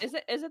 Is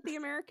it the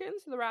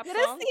Americans? The rap song? It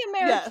is the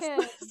Americans.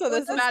 Yes. So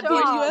this is Bad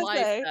Boy for USA.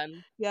 Life.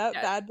 Then. Yep,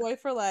 Bad Boy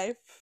for Life.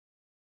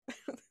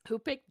 Who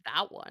picked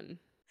that one?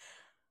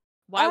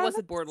 Why was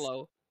it That's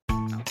Bordello?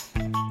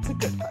 it's a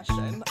good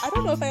question. I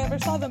don't know if I ever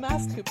saw The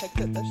Mask who picked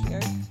it this year.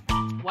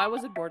 Why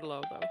was it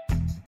Bordello, though?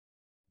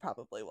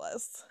 Probably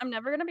was. I'm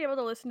never gonna be able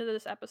to listen to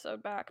this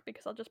episode back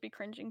because I'll just be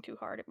cringing too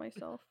hard at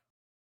myself.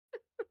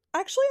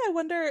 Actually, I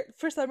wonder,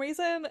 for some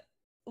reason,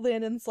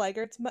 Landon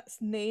Sligert's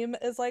name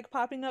is like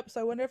popping up,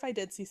 so I wonder if I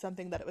did see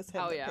something that it was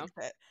him Oh, that yeah. picked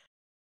it.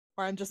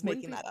 Or I'm just Wouldn't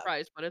making be that up.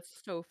 surprised, but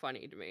it's so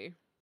funny to me.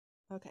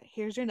 Okay,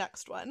 here's your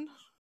next one.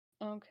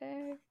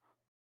 Okay.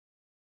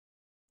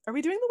 Are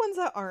we doing the ones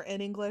that aren't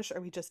in English, or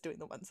are we just doing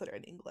the ones that are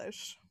in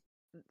English?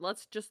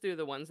 Let's just do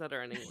the ones that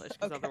are in English,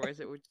 because Okay. otherwise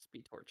it would just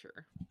be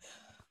torture.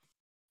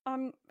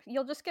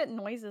 You'll just get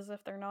noises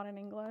if they're not in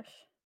English.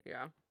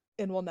 Yeah.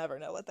 And we'll never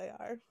know what they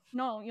are.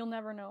 No, you'll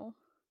never know.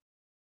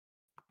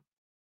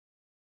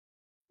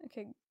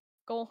 Okay,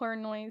 goal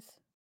horn noise.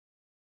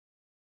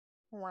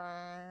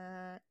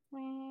 Wah.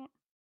 Wah.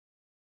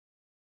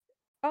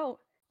 Oh,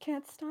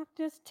 can't stop,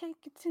 just take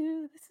it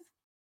to this is.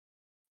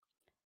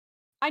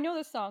 I know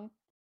this song.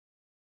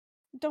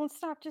 Don't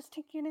stop, just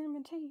take an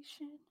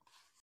invitation.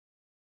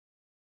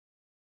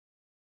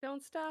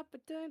 Don't stop.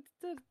 Is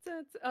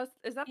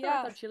that the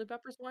Yeah. Red Hot Chili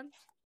Peppers one?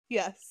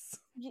 Yes.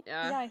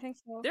 Yeah. Yeah, I think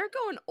so. They're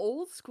going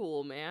old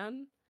school,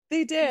 man.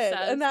 They did.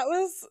 says- And that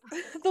was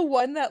the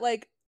one that,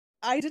 like,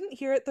 I didn't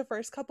hear it the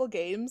first couple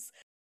games.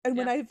 And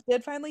when Yeah. I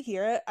did finally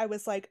hear it, I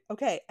was like,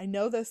 okay, I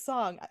know this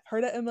song. I've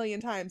heard it a million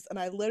times. And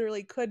I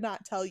literally could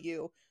not tell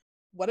you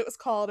what it was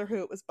called or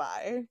who it was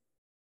by.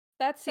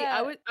 That's See,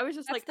 I was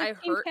just that's like, the I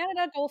Team heard.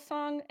 Canada goal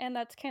song, and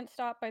that's "Can't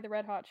Stop" by the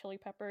Red Hot Chili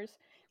Peppers,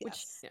 which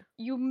Yes. Yeah.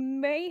 you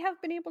may have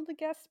been able to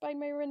guess by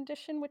my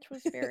rendition, which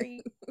was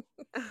very.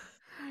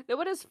 No,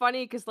 what is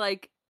funny because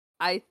like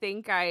I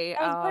think I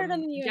That was better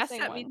than the Jess USA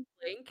sent me one.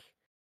 the link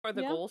for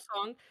the Yeah. goal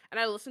song, and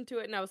I listened to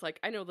it, and I was like,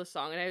 I know the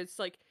song, and I was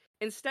like,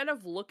 instead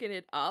of looking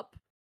it up,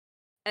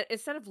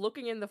 instead of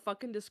looking in the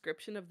fucking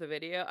description of the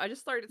video, I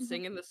just started Mhm.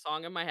 singing the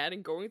song in my head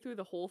and going through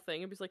the whole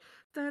thing, and was like,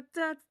 da,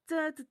 da,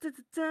 da, da, da,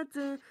 da,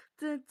 da,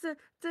 da, da,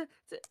 da,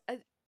 da.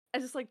 I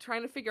just like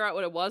trying to figure out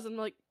what it was, and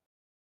like,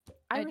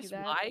 I do Iris,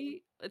 that.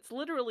 why? It's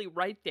literally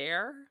right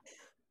there.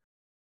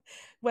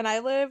 When I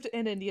lived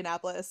in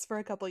Indianapolis for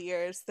a couple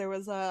years, there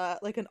was a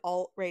like an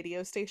alt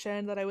radio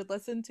station that I would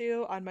listen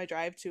to on my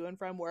drive to and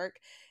from work,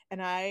 and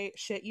I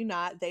shit you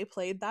not, they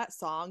played that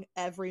song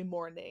every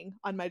morning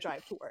on my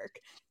drive to work.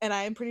 And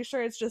I am pretty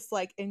sure it's just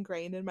like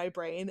ingrained in my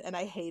brain, and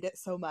I hate it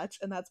so much,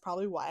 and that's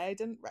probably why I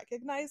didn't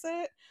recognize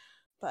it.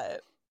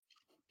 But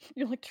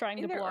You're like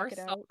trying to There block are it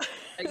songs out.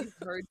 that you've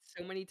heard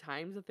so many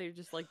times that they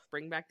just like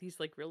bring back these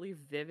like really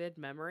vivid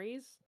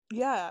memories.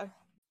 yeah,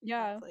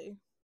 Yeah. exactly.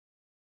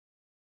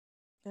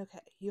 Okay,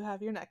 you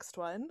have your next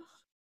one.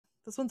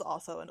 This one's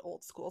also an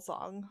old school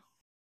song.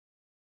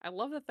 I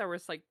love that there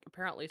was like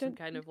apparently some Dun-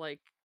 kind of like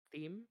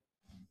theme.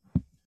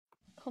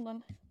 Hold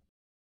on.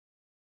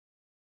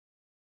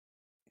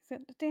 Is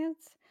it a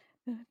dance?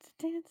 It's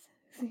a dance.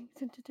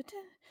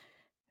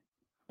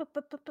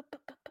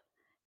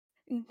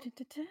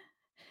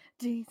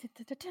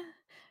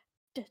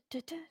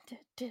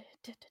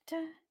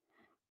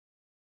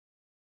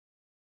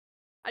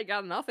 I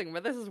got nothing,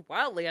 but this is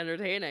wildly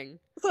entertaining.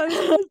 So I was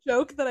gonna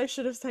joke that I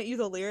should have sent you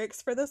the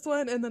lyrics for this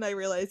one, and then I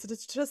realized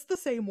it's just the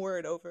same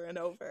word over and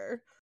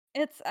over.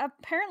 It's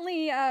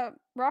apparently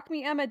Rock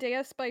Me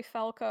Amadeus by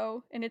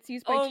Falco, and it's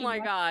used by Oh Team my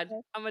Rocket. god.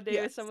 Amadeus,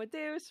 Yes.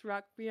 Amadeus,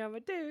 rock me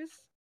Amadeus.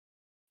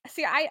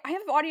 See, I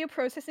have audio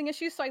processing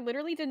issues, so I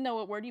literally didn't know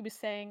what word he was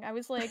saying. I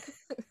was like,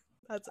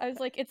 That's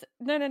it's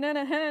no, I don't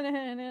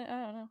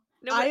know.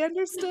 No, I but,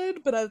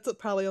 understood, but that's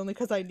probably only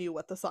because I knew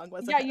what the song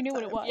was. Yeah, ahead you of knew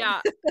what it time. was.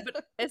 yeah,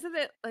 but isn't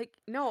it like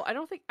no, I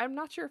don't think I'm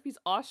not sure if he's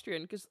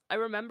Austrian because I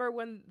remember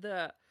when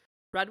the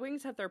Red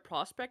Wings had their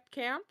prospect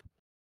camp,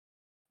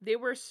 they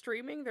were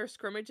streaming their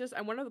scrimmages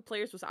and one of the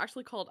players was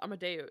actually called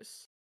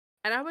Amadeus.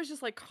 And I was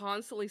just like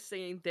constantly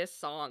singing this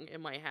song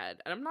in my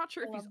head. And I'm not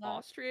sure I if he's love that.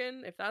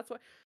 Austrian, if that's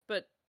what,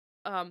 but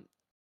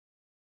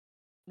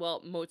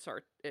well,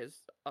 Mozart is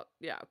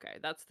yeah, okay,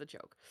 that's the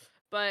joke.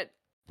 But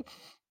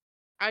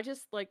I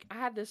just like I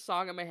had this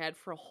song in my head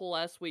for a whole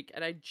ass week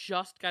and I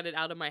just got it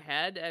out of my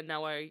head and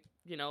now I,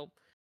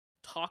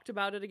 talked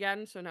about it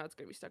again, so now it's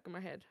going to be stuck in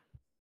my head.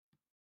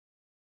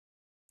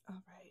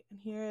 All right, and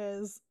here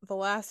is the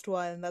last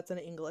one that's an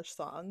English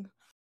song.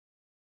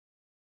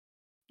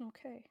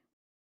 Okay.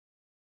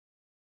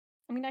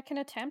 I mean, I can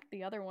attempt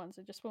the other ones.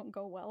 It just won't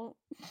go well.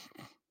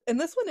 And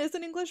this one is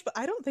in English, but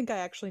I don't think I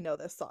actually know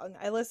this song.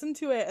 I listened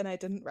to it and I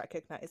didn't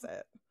recognize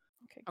it.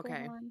 Okay, go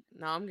Okay, on.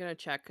 now I'm going to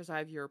check because I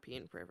have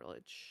European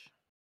privilege.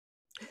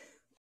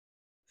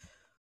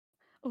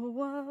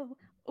 Whoa,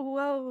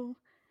 whoa.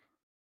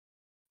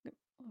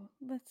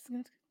 Let's.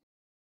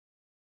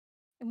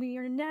 We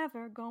are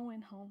never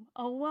going home.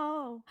 Oh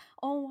whoa,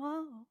 oh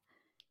whoa.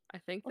 I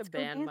think Let's the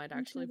go band might dancing to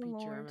actually the be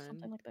Lord, German.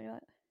 something like that.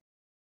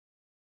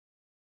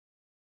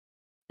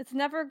 It's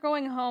Never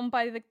Going Home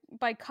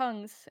by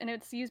Kungs, and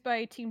it's used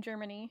by Team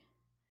Germany.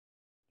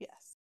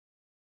 Yes.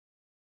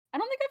 I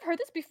don't think I've heard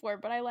this before,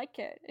 but I like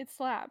it. It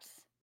slaps.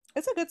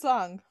 It's a good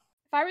song.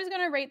 If I was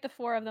gonna rate the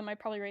 4 of them, I'd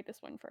probably rate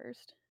this one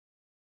first.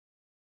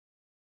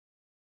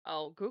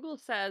 Oh, Google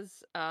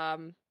says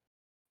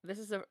this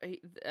is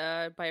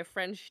by a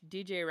French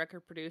DJ,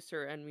 record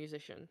producer, and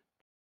musician.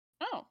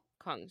 Oh.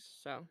 Kungs,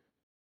 so.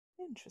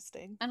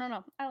 Interesting. I don't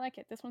know. I like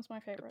it. This one's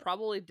my favorite. It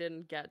probably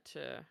didn't get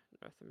to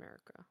North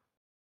America.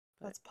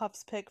 But... That's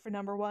Puff's pick for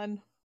number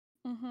 1.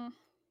 Mm-hmm.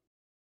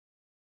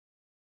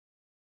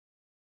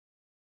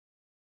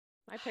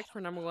 My pick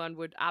for number 1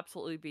 would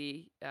absolutely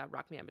be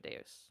Rock Me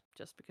Amadeus,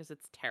 just because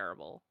it's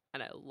terrible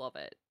and I love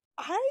it.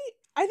 I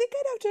think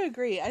I'd have to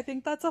agree. I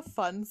think that's a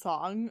fun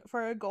song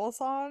for a goal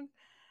song.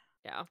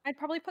 Yeah. I'd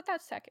probably put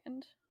that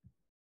second.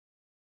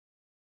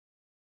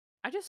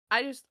 I just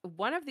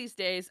one of these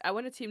days I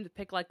want a team to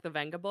pick like the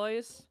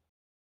Vengaboys.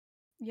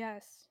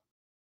 Yes.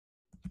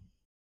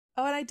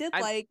 Oh, and I did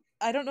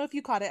I don't know if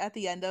you caught it at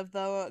the end of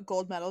the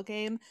gold medal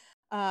game.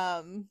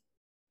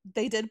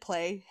 They did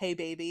play Hey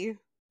Baby,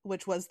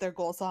 which was their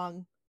goal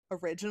song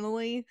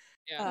originally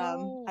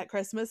at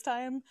Christmas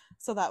time.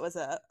 So that was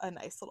a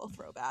nice little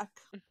throwback.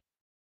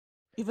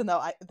 Even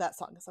though that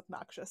song is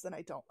obnoxious and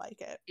I don't like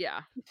it.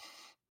 Yeah.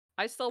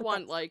 I still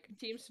want like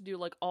teams to do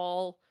like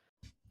all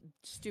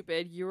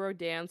stupid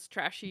Eurodance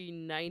trashy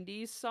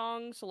 90s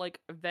songs. So like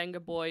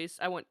Vengaboys.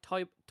 I want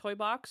Toy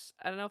Box.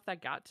 I don't know if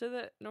that got to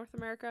the North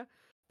America,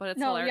 but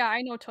it's hilarious. Yeah,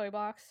 I know Toy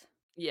Box.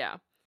 Yeah.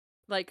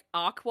 Like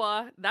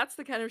Aqua. That's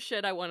the kind of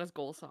shit I want as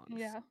goal songs.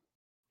 Yeah.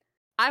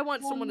 I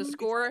want someone to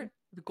score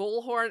the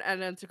goal horn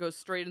and then to go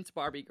straight into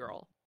Barbie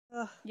Girl.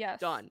 Yes.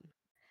 Done.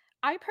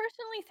 I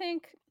personally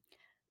think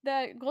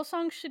that goal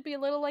songs should be a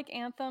little like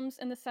anthems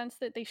in the sense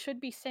that they should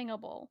be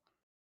singable.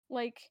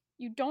 Like,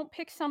 you don't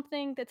pick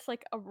something that's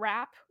like a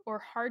rap or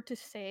hard to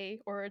say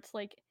or it's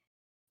like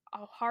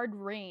a hard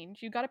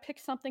range. You gotta pick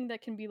something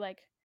that can be like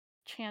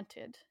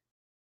chanted.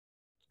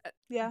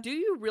 Yeah. Do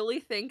you really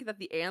think that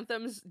the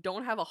anthems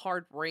don't have a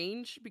hard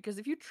range? Because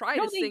if you try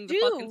to sing the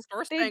fucking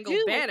Star Spangled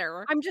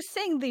Banner, I'm just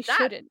saying they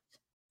shouldn't.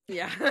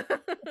 Yeah.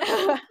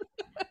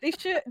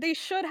 They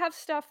should have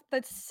stuff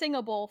that's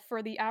singable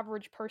for the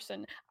average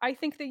person. I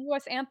think the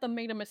US anthem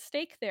made a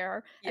mistake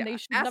there, and they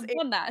shouldn't have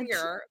done that.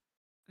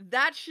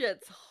 That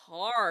shit's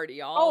hard,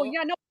 y'all. Oh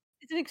yeah, no,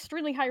 it's an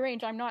extremely high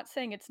range. I'm not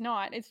saying it's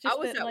not. It's just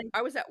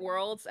I was at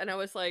Worlds and I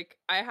was like,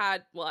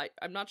 I'm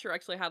not sure I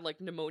actually had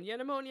like pneumonia,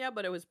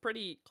 but it was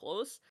pretty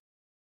close.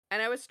 And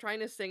I was trying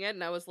to sing it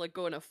and I was like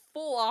going a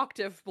full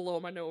octave below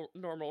my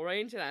normal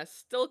range and I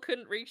still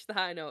couldn't reach the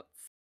high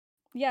notes.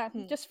 Yeah,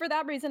 just for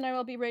that reason I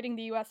will be rating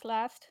the US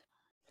last.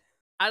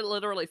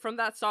 From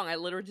that song, I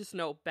literally just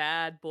know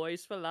Bad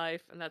Boys for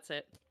Life and that's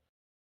it.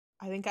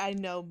 I think I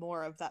know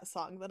more of that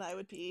song than I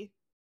would be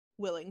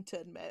willing to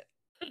admit.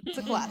 It's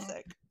a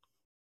classic.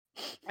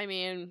 I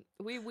mean,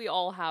 we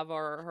all have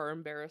our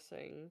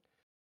embarrassing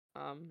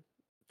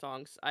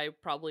songs. I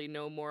probably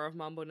know more of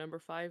Mambo Number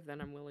 5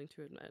 than I'm willing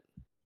to admit.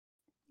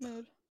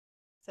 Mood.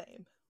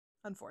 Same,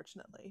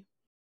 unfortunately.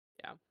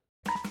 Yeah.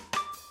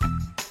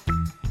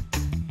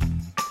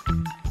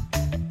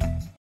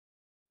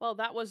 Well,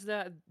 that was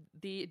the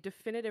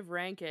definitive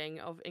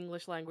ranking of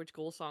English language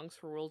goal songs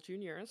for World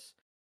Juniors.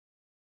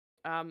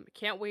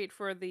 Can't wait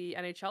for the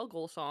NHL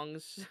goal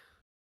songs.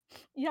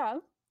 Yeah.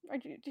 How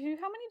many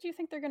do you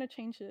think they're going to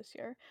change this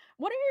year?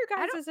 What are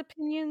your guys'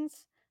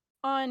 opinions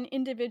on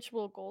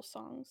individual goal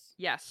songs?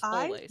 Yes,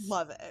 always. I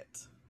love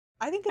it.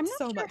 I think it's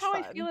so much fun. I'm not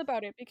sure how I feel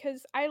about it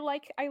because I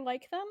like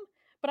them,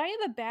 but I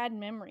have a bad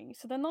memory.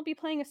 So then they'll be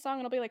playing a song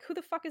and I'll be like, who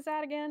the fuck is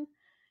that again?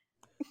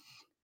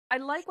 I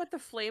like what the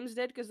Flames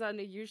did because then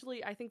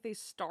usually I think they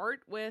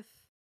start with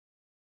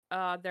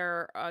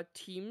their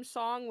team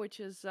song, which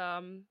is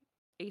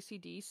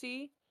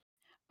AC/DC.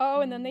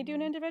 Oh, and then they do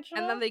an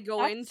individual? And then they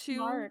go into...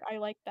 Smart. I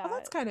like that. Oh,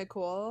 that's kind of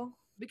cool.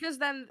 Because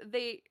then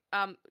they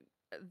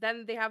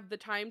have the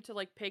time to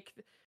like pick,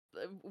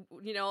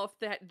 you know,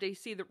 if they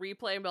see the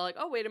replay and be like,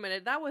 oh, wait a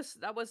minute, that was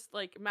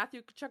like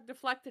Matthew Tkachuk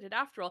deflected it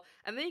after all.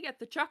 And then you get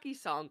the Chucky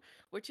song,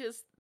 which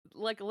is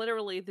like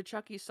literally the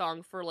Chucky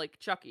song for like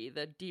Chucky,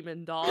 the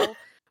demon doll,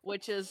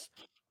 which is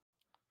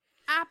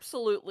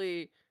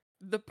absolutely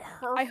the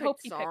perfect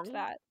song.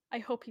 I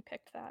hope he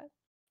picked that.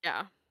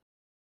 Yeah.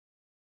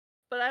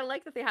 But I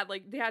like that they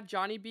had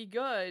Johnny B.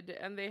 Good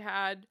and they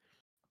had,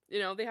 you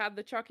know, they had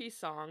the Chucky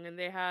song and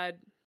they had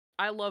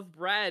I Love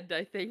Bread,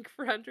 I think,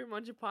 for Andrew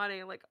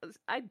Mangiapane. Like,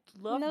 I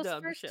love them.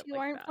 Those first two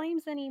aren't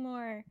Flames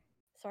anymore.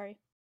 Sorry.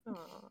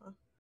 Aww.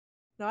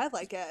 No, I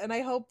like it. And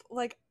I hope,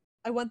 like,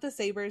 I want the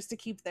Sabres to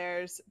keep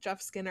theirs.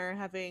 Jeff Skinner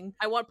having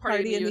I want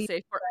Party in the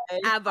USA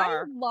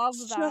forever. I love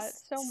that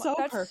so much. So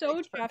that's so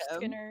Jeff him.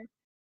 Skinner.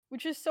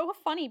 Which is so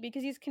funny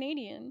because he's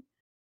Canadian.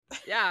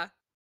 Yeah.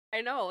 I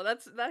know,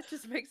 that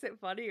just makes it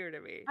funnier to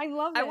me. I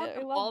love it. I want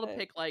them all to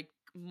pick like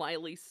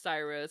Miley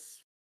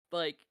Cyrus,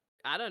 like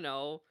I don't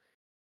know.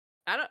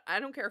 I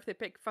don't care if they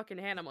pick fucking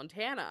Hannah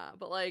Montana,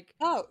 but like.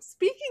 Oh,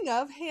 speaking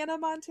of Hannah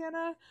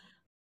Montana,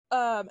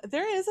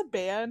 there is a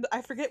band.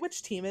 I forget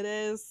which team it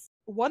is.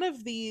 One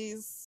of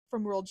these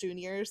from World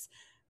Juniors.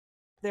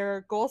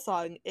 their goal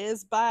song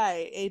is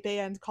by a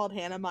band called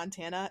Hannah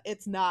Montana.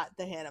 It's not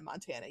the Hannah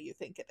Montana you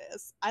think it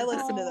is. I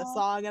listened to the Aw.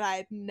 song and I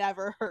had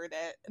never heard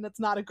it, and it's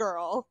not a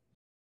girl.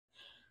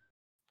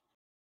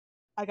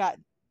 I got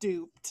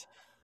duped.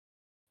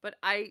 But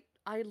I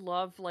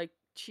love like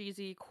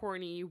cheesy,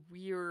 corny,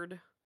 weird.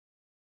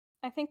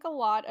 I think a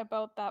lot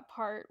about that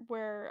part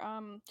where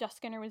Jeff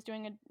Skinner was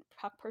doing a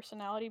Puck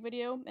personality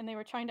video, and they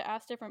were trying to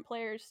ask different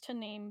players to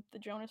name the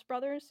Jonas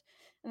Brothers,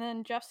 and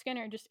then Jeff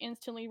Skinner just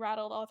instantly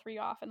rattled all three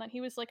off, and then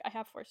he was like, "I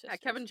have four sisters." Yeah,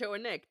 Kevin, Joe,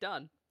 and Nick,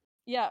 done.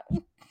 Yeah.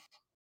 And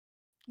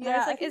I Yeah,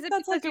 was I like, think "Is it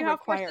that's because like a you have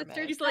four sisters,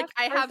 requirement. He's like, Jeff,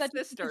 I or is have that just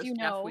because sisters. you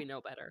Jeff, know?" we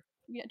know better.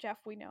 Yeah, Jeff,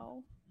 we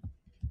know.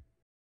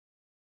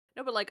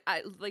 No, but like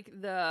I like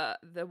the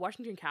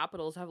Washington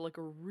Capitals have like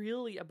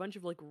a bunch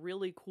of like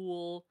really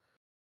cool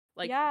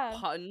like Yeah.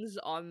 puns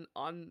on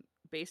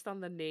based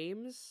on the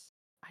names.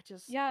 I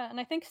just Yeah, and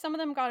I think some of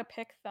them got to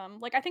pick them.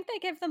 Like, I think they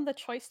give them the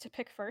choice to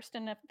pick first,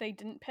 and if they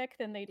didn't pick,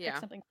 then they'd pick Yeah.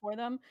 something for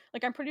them.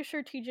 Like, I'm pretty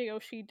sure TJ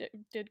Oshie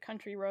did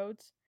Country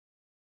Roads.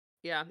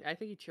 Yeah, I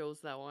think he chose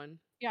that one.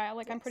 Yeah,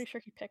 like, I'm Yes. pretty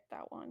sure he picked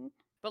that one.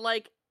 But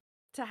like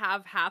to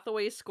have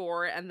Hathaway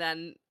score and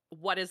then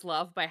What Is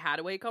Love by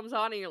Hathaway comes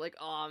on and you're like,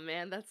 oh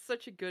man, that's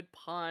such a good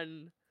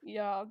pun.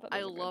 Yeah, that I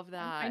is a good love one.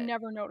 I that.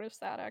 never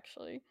noticed that,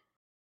 actually.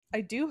 I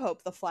do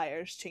hope the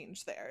Flyers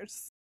change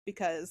theirs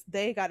because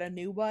they got a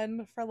new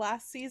one for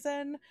last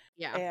season,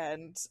 Yeah.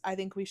 and I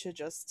think we should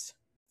just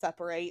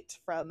separate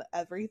from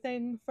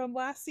everything from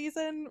last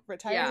season.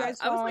 Retire Yeah, that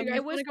I was like, song.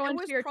 it was go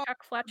into your probably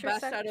Chuck Fletcher the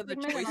best out of the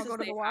segment, and I'll choices go to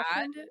the they've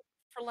washroom. had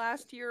for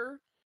last year.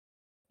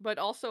 But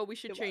also, we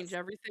should It change was.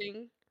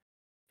 everything,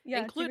 Yeah,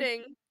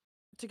 including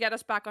to get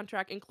us back on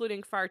track,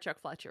 including Fire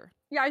Chuck Fletcher.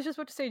 I was just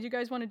about to say, do you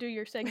guys want to do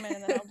your segment,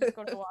 and then I'll just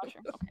go to the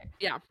washroom? Okay.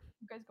 Yeah.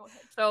 You guys go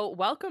ahead. So,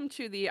 welcome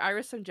to the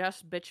Iris and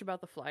Jess bitch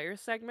about the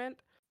Flyers segment.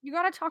 You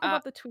gotta talk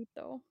about the tweet,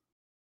 though.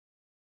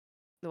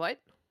 The what?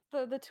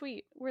 The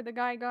tweet where the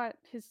guy got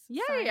his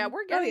Yeah, sign.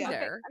 we're getting yeah.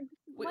 there. I'm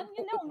just letting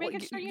you know, making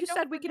sure you don't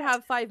said we could forget.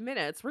 have 5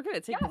 minutes. We're gonna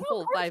take Yeah, the no,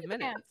 full of course 5 you can.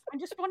 minutes. I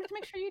just wanted to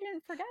make sure you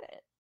didn't forget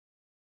it.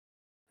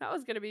 That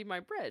was gonna be my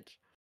bridge.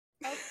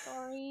 Oh,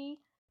 sorry.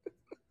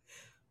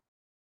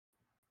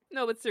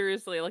 No, but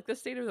seriously, like the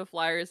state of the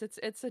Flyers,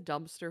 it's a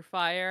dumpster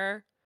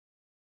fire.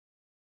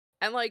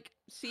 And like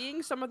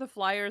seeing some of the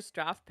Flyers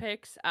draft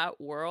picks at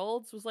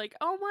Worlds was like,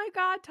 oh my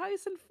god,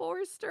 Tyson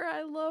Forster,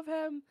 I love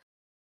him.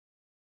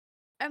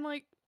 And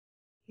like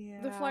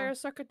the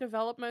Flyers suck at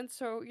development,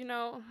 so you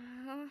know.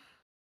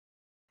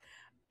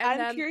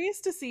 I'm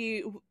curious to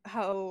see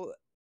how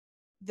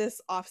this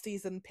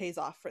offseason pays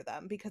off for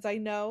them, because I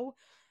know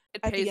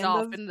it at the pays end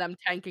off of in them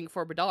tanking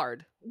for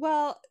Bedard.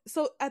 Well,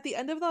 so at the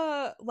end of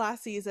the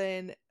last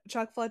season,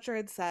 Chuck Fletcher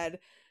had said,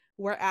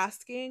 we're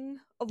asking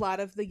a lot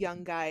of the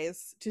young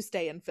guys to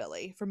stay in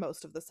Philly for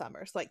most of the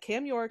summer. So like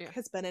Cam York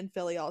has been in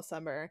Philly all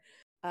summer.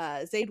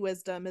 Zayd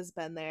Wisdom has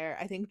been there.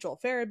 I think Joel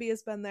Farabee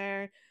has been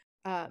there.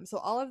 So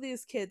all of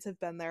these kids have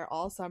been there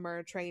all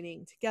summer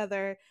training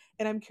together.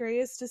 And I'm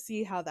curious to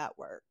see how that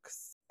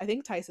works. I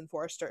think Tyson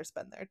Forster has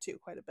been there too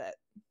quite a bit.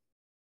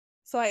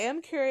 So I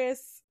am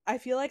curious. I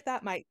feel like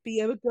that might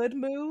be a good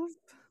move.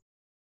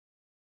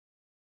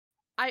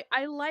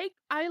 I like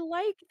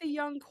the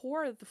young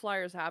core that the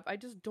Flyers have. I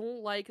just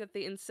don't like that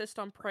they insist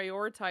on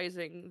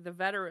prioritizing the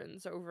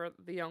veterans over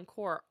the young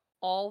core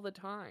all the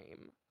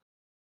time.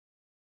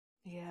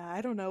 Yeah, I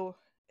don't know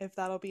if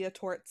that'll be a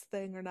Torts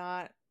thing or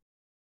not.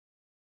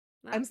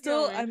 Not I'm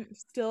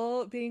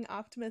still being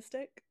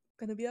optimistic.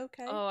 Gonna be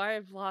okay. Oh,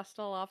 I've lost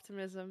all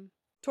optimism.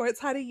 Torts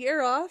had a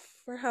year off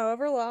for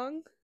however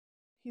long.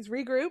 He's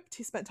regrouped.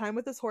 He spent time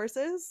with his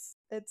horses.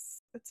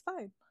 It's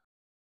fine.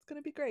 It's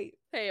gonna be great.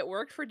 Hey, it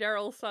worked for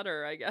Daryl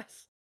Sutter, I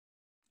guess.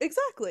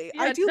 Exactly.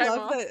 Yeah, I do time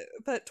love off.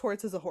 that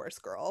Torts is a horse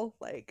girl.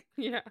 Like,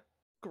 Yeah.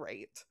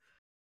 great.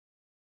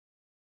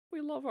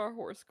 We love our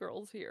horse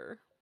girls here.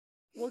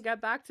 We'll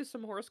get back to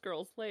some horse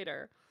girls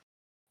later.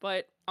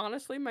 But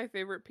honestly, my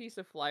favorite piece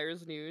of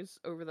Flyers news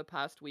over the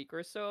past week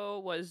or so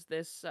was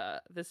this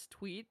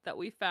tweet that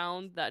we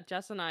found that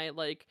Jess and I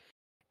like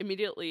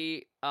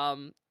immediately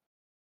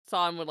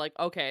saw and were like,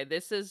 okay,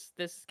 this is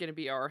gonna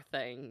be our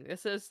thing.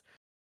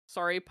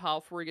 Sorry,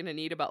 Palf, we're gonna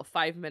need about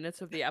 5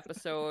 minutes of the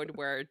episode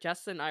where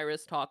Jess and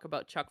Iris talk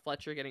about Chuck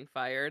Fletcher getting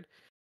fired,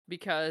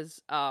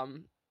 because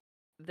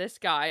this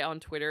guy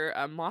on Twitter,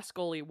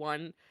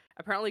 Moscoli1,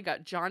 apparently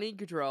got Johnny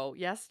Gaudreau,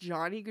 yes,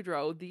 Johnny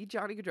Gaudreau, the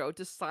Johnny Gaudreau,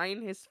 to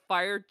sign his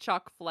fired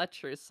Chuck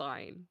Fletcher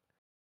sign.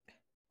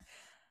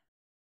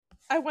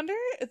 I wonder,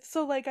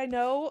 so like I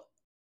know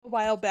a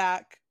while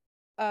back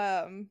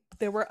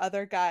there were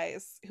other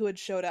guys who had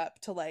showed up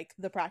to like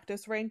the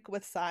practice rink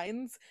with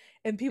signs,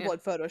 and people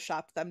had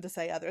photoshopped them to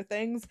say other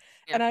things.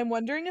 And I'm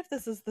wondering if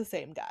this is the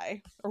same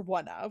guy or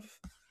one of.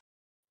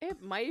 It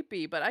might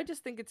be, but I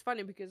just think it's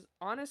funny because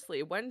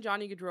honestly, when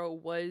Johnny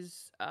Gaudreau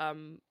was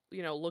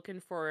looking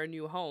for a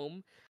new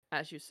home,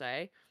 as you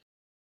say,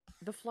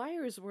 the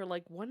Flyers were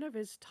like one of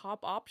his top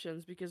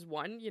options because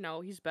one,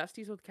 he's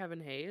besties with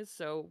Kevin Hayes,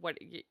 so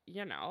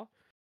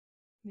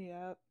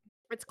Yeah.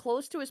 It's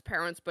close to his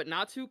parents, but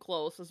not too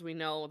close, as we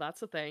know. That's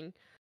the thing.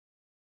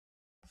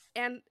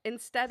 And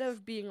instead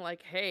of being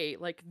like, hey,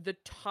 like the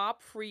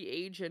top free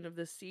agent of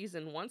the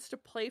season wants to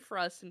play for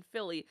us in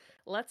Philly,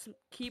 let's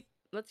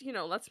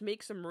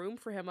make some room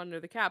for him under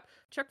the cap.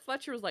 Chuck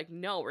Fletcher was like,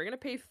 no, we're gonna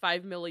pay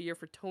 $5 million a year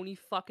for Tony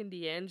fucking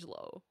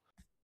D'Angelo.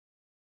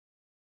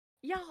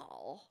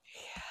 Y'all.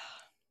 Yeah.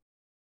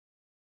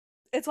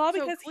 It's all So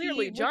because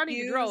clearly he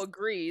Johnny Gaudreau refused.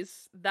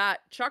 agrees that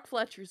Chuck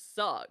Fletcher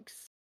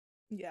sucks.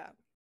 Yeah.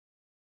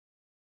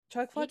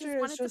 Chuck He just Fletcher is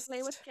wanted to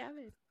play with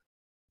Kevin.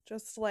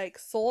 just like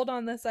sold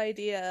on this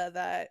idea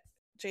that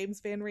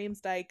James Van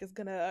Riemsdyk is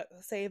gonna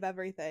save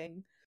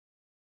everything.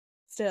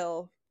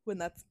 Still, when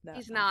that's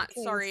He's not not. the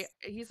case. Sorry.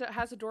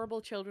 Has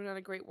adorable children and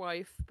a great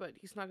wife, but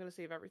he's not going to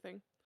save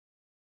everything.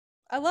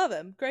 I love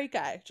him. Great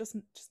guy. Just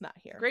not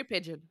here. Great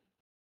pigeon.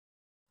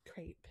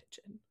 Great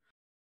pigeon.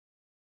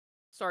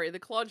 Sorry, the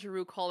Claude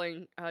Giroux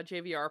calling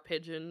JVR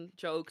pigeon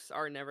jokes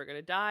are never going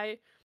to die.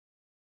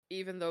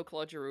 Even though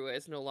Claude Giroux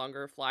is no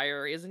longer a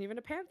Flyer, he isn't even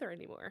a Panther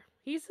anymore.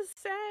 He's a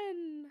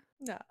Sen.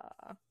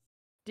 Nah.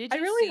 Did I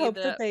you really see hope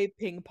that they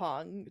ping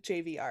pong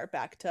JVR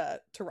back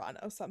to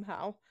Toronto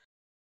somehow.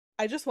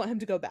 I just want him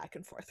to go back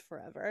and forth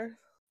forever.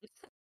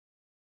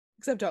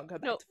 Except don't go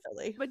back to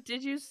Philly. But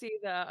did you see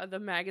the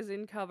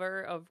magazine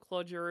cover of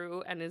Claude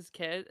Giroux and his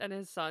kid and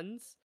his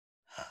sons?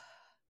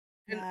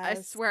 And I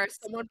swear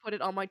someone put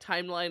it on my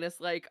timeline as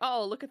like,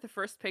 oh, look at the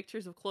first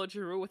pictures of Claude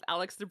Giroux with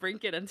Alex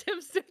DeBrincat and Tim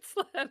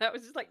Stützle. And I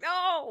was just like,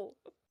 no!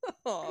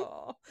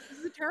 Oh, this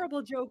is a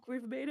terrible joke.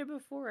 We've made it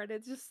before, and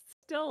it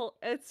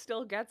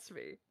still gets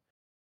me.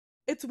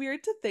 It's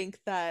weird to think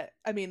that,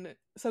 I mean,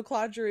 so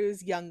Claude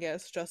Giroux's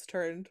youngest just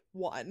turned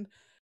 1,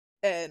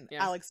 and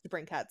Alex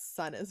DeBrincat's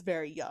son is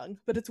very young,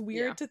 but it's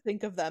weird to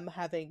think of them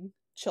having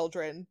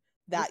children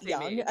that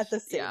young at the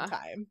same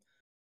time.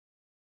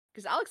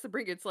 Because Alex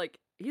DeBrincat's like,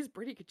 he's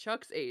Brady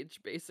Tkachuk's age,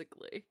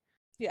 basically.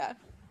 Yeah.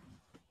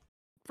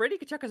 Brady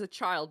Tkachuk is a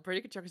child.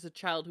 Brady Tkachuk is a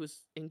child who's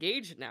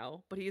engaged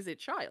now, but he's a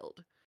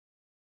child.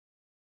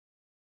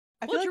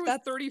 Claude Giroux was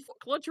 30.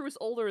 Claude Giroux was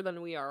older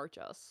than we are,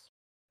 Jess.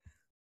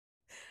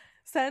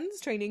 Sen's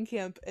training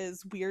camp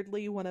is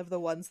weirdly one of the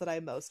ones that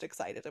I'm most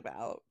excited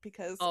about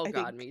because I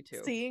think me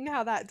too. Seeing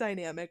how that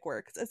dynamic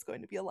works is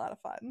going to be a lot of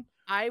fun.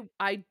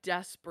 I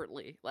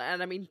desperately,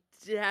 and I mean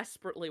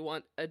desperately,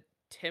 want a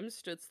Tim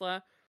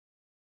Stützle,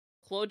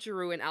 Claude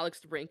Giroux, and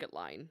Alex DeBrincat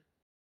line.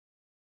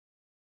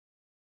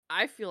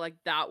 I feel like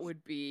that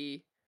would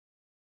be...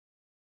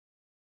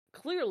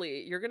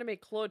 Clearly, you're gonna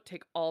make Claude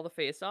take all the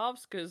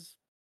face-offs, because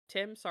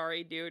Tim,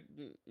 sorry, dude,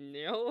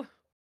 no.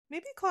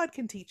 Maybe Claude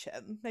can teach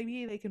him.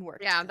 Maybe they can work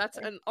Yeah,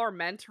 together. or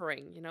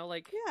mentoring, you know,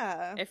 like...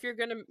 Yeah. If you're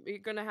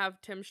gonna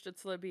have Tim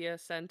Stützle be a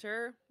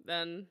center,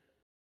 then...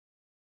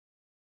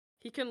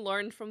 he can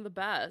learn from the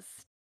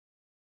best.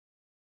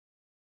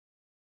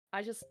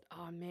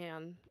 Oh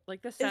man.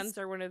 Like, the Sens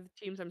are one of the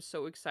teams I'm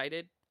so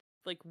excited.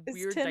 Like,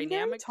 weird Tim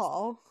dynamics. Very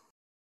tall?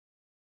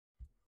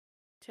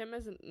 Tim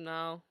isn't,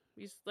 no.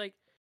 He's like,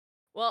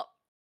 well,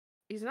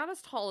 he's not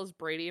as tall as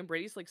Brady, and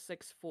Brady's like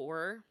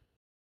 6'4".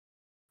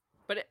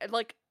 But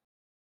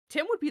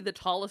Tim would be the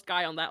tallest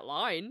guy on that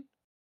line.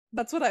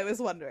 That's what I was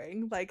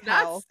wondering. Like,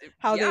 how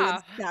they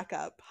would stack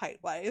up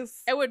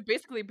height-wise. It would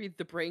basically be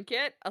the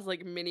Brinket as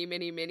like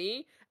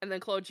mini, and then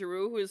Claude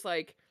Giroux, who is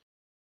like,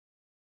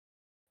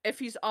 if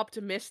he's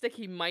optimistic,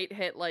 he might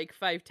hit like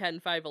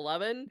 5'10",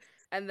 5'11",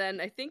 and then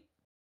I think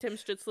Tim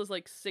Stützle's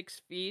like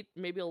 6 feet,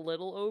 maybe a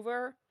little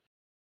over.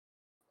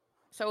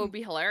 So it would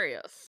be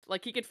hilarious.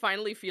 Like, he could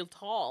finally feel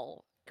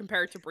tall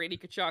compared to Brady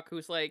Tkachuk,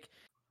 who's like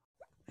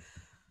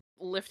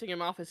lifting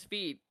him off his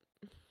feet.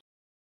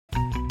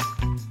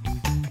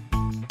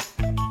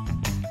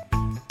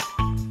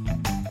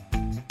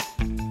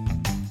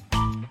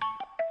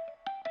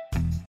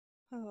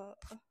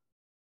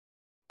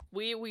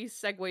 We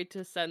segued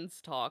to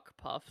Sens talk,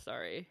 Puff,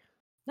 sorry.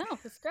 No,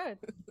 it's good.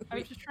 I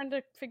was just trying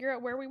to figure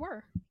out where we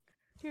were.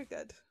 You're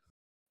good.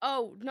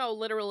 Oh, no,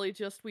 literally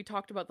just we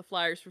talked about the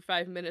Flyers for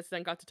 5 minutes,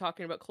 then got to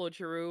talking about Claude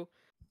Giroux,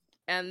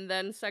 and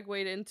then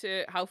segued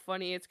into how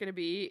funny it's going to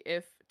be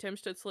if Tim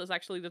Stützle is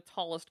actually the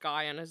tallest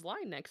guy on his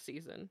line next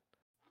season.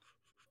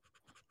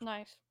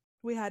 Nice.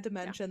 We had to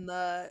mention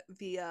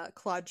the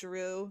Claude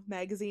Giroux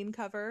magazine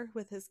cover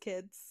with his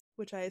kids,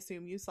 which I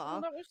assume you saw.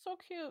 Oh, that was so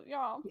cute,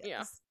 yeah. Yes.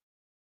 Yeah.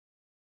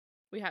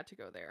 We had to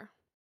go there.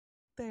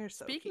 They're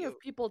so Speaking cute. of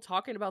people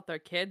talking about their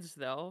kids,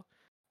 though,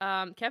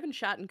 Kevin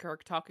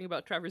Shattenkirk talking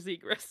about Trevor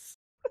Zegras.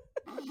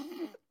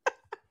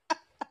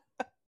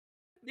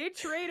 They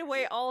trade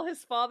away all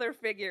his father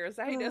figures.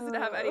 He doesn't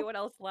have anyone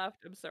else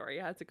left. I'm sorry,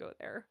 I had to go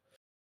there.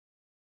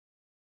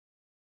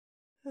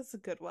 That's a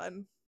good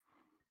one.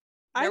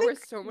 There were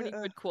so many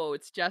good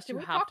quotes. Jess, you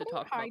have to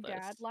talk about Hi this.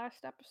 Dad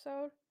last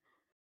episode?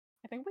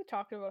 I think we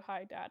talked about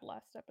Hi Dad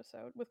last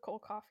episode with Cole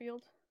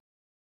Caulfield.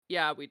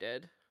 Yeah, we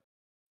did.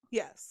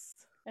 Yes.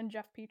 And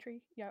Jeff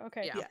Petrie. Yeah,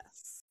 okay. Yeah.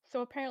 Yes.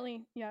 So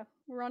apparently, yeah,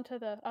 we're on to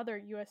the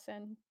other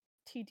USN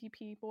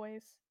TDP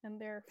boys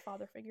and their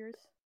father figures.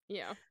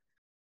 Yeah.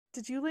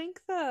 Did you link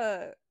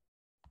the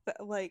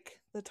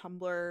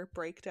Tumblr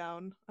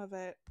breakdown of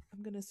it?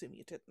 I'm gonna assume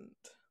you didn't.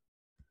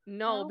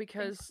 No, don't think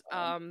because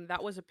so.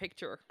 that was a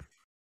picture.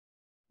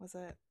 Was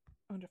it?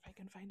 I wonder if I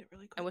can find it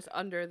really It quick. was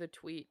under the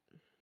tweet.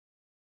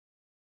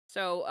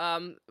 So,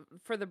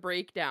 for the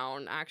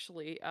breakdown,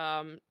 actually,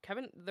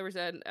 Kevin, there was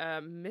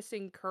a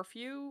missing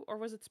curfew, or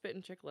was it Spit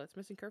and Chicklets?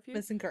 Missing curfew?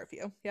 Missing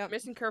curfew. Yep.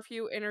 Missing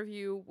curfew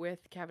interview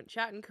with Kevin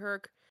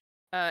Shattenkirk.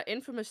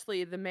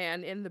 Infamously, the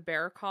man in the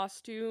bear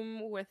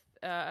costume with,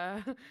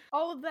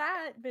 Oh,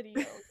 that video.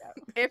 Yeah.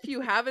 if you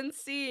haven't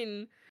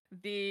seen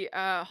the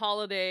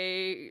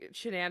holiday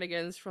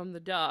shenanigans from the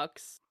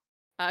Ducks,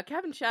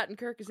 Kevin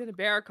Shattenkirk is in a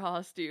bear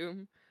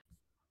costume.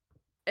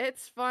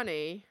 It's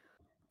funny.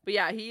 But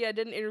yeah, he did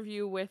an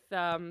interview with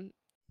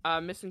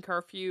Missing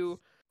Curfew.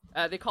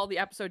 They called the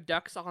episode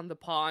 "Ducks on the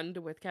Pond"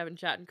 with Kevin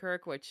Shattenkirk,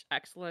 which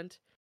excellent.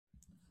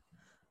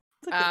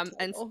 It's a good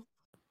And title.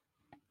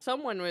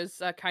 someone was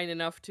kind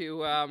enough to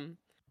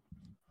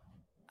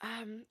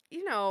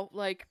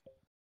like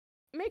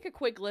make a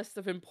quick list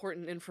of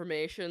important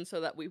information so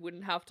that we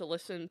wouldn't have to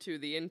listen to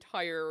the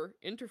entire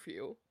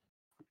interview.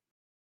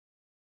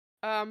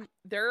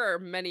 There are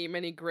many,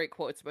 many great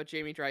quotes about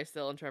Jamie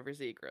Drysdale and Trevor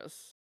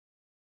Zegras.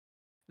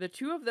 The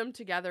two of them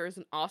together is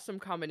an awesome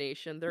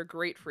combination. They're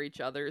great for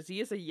each other. Z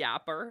is a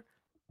yapper.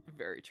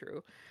 Very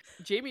true.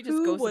 Jamie just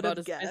Who goes would about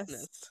have his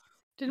business. guessed?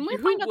 Didn't we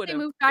Who find out would they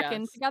have moved back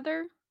in guessed?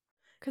 together?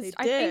 Because They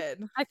I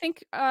did.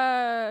 think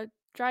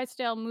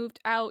Drysdale moved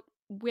out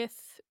with,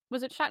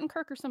 was it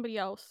Shattenkirk or somebody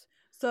else?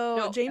 So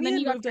No, And Jamie then had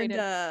he got moved traded.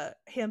 into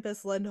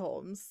Hampus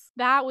Lindholm's.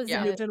 That was He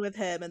Yeah. it. moved in with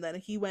him, and then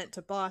he went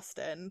to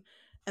Boston.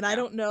 And I Yeah.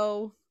 don't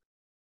know.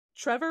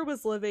 Trevor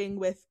was living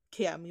with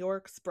Cam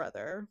York's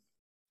brother,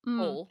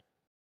 Cole.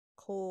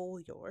 Cole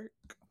York.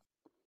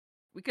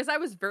 Because I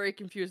was very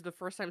confused the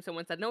first time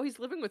someone said, no, he's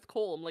living with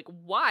Cole. I'm like,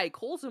 why?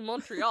 Cole's in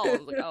Montreal. I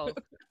was like, oh,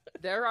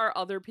 there are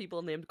other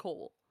people named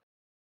Cole.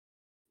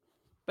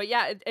 But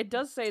yeah, it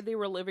does say they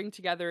were living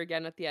together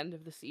again at the end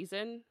of the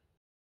season.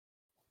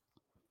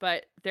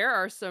 But there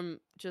are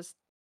some just...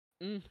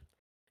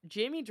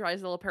 Jamie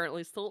Drysdale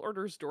apparently still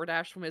orders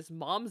DoorDash from his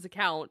mom's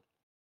account,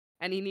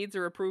 and he needs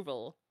her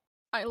approval.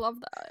 I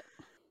love that.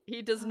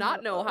 He does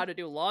not know how to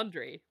do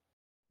laundry.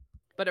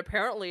 But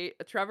apparently,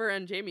 Trevor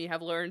and Jamie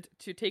have learned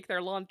to take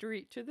their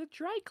laundry to the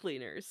dry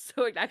cleaners,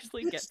 so it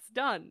actually gets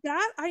done.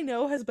 That, I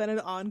know, has been an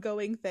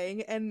ongoing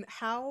thing, and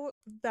how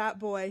that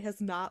boy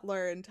has not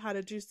learned how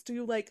to just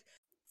do, like,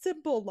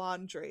 simple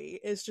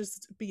laundry is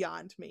just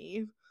beyond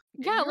me.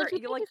 Yeah, like,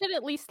 you could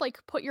at least, like,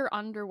 put your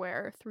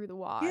underwear through the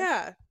wash.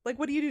 Yeah. Like,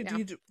 what do you do?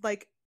 Yeah.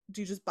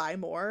 Do you just buy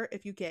more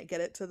if you can't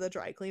get it to the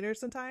dry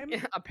cleaners in time?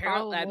 Yeah,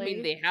 apparently, I Probably.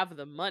 mean, they have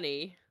the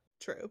money.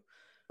 True.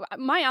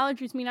 My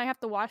allergies mean I have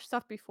to wash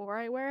stuff before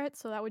I wear it,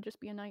 so that would just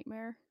be a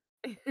nightmare.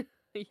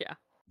 Yeah.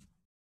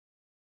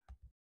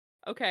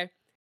 Okay.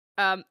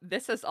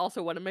 This is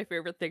also one of my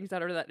favorite things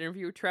out of that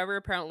interview. Trevor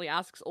apparently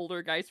asks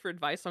older guys for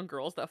advice on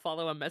girls that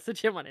follow and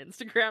message him on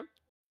Instagram.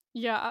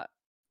 Yeah.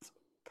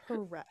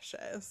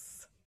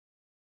 Precious.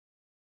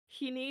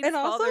 He needs and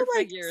also, father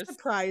like, figures.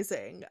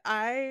 surprising.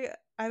 I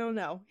don't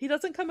know. He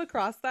doesn't come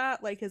across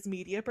that, like, his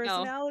media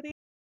personality.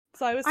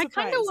 So I was surprised.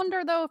 I kind of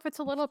wonder, though, if it's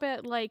a little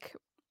bit, like,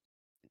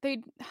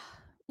 they...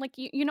 Like,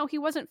 you know, he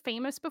wasn't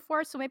famous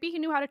before, so maybe he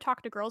knew how to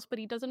talk to girls, but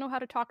he doesn't know how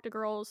to talk to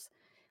girls,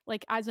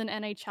 like, as an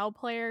NHL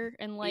player,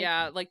 and, like...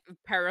 Yeah, like,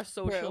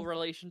 parasocial True.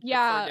 relationships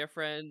Yeah. are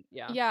different.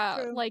 Yeah. Yeah,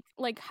 True.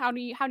 like, how do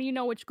you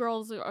know which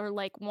girls are,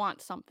 like,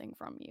 want something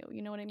from you?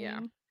 You know what I mean? Yeah.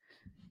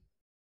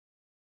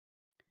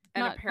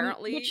 And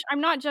apparently... Which,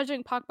 I'm not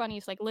judging Puck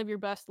Bunnies, like, live your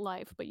best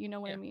life, but you know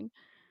what Yeah. I mean.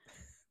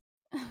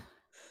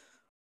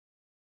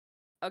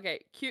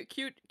 Okay,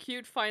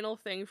 cute final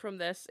thing from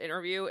this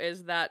interview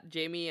is that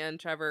Jamie and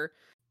Trevor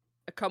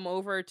come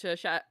over to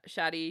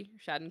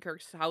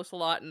Shattenkirk's house a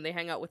lot, and they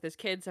hang out with his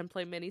kids and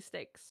play mini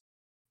stakes.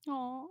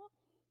 Aww.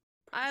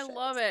 I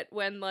love it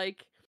when,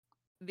 like,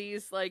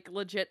 these, like,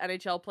 legit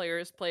NHL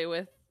players play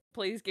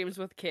these games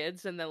with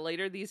kids, and then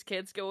later these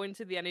kids go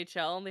into the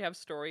NHL and they have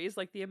stories.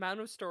 Like, the amount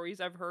of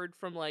stories I've heard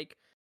from, like,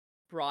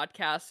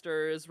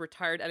 broadcasters,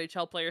 retired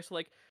NHL players, so,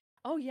 like,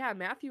 oh yeah,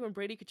 Matthew and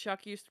Brady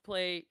Tkachuk used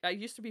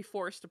to be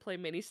forced to play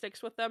mini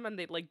sticks with them, and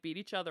they'd, like, beat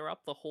each other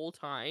up the whole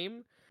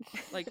time.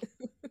 Like,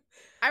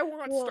 I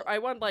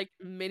want like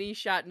mini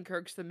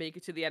Shattenkirks to make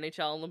it to the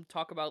NHL and them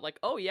talk about, like,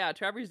 oh yeah,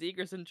 Trevor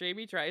Zegras and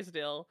Jamie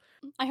Drysdale.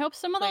 I hope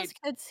some of those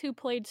kids who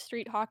played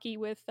street hockey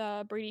with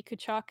Brady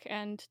Tkachuk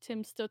and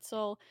Tim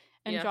Stützle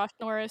and Josh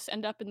Norris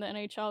end up in the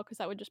NHL, because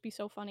that would just be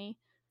so funny.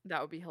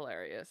 That would be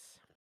hilarious.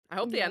 I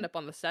hope they end up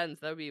on the Sens.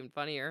 That would be even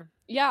funnier.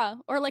 Yeah,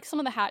 or like some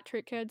of the Hat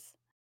Trick kids.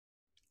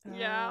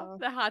 Yeah,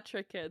 the Hat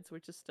Trick kids,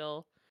 which is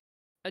still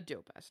a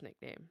dope-ass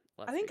nickname.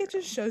 I think it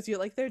just shows you,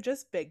 like, they're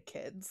just big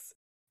kids.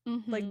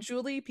 Like,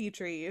 Julie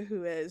Petrie,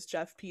 who is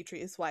Jeff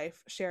Petrie's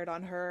wife, shared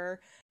on her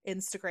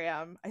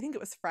Instagram, I think it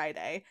was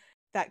Friday,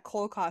 that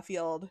Cole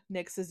Caulfield,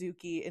 Nick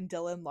Suzuki, and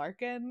Dylan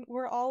Larkin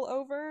were all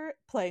over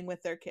playing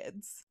with their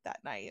kids that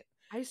night.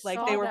 I saw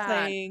Like, they were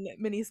playing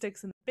mini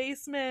sticks in the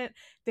basement.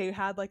 They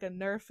had, like, a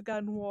Nerf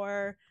gun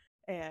war,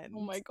 and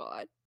oh my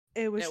god,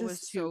 it was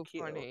just too so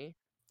cute. funny.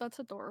 That's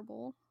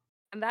adorable.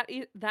 And that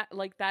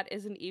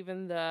isn't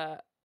even the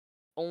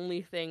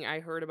only thing I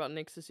heard about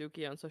Nick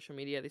Suzuki on social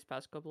media these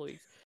past couple of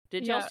weeks.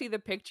 Did y'all Yeah. see the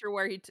picture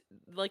where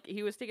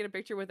he was taking a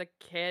picture with a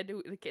kid?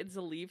 The kid's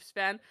a Leafs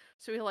fan,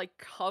 so he like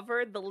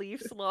covered the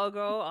Leafs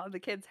logo on the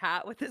kid's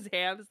hat with his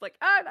hands. Like,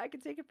 I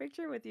can take a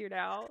picture with you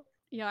now.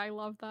 Yeah, I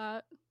love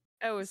that.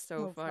 It was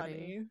so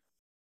funny.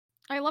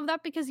 I love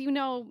that because, you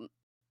know,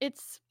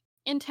 it's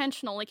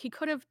intentional. Like, he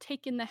could have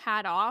taken the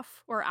hat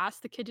off or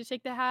asked the kid to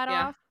take the hat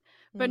Yeah. off.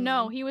 But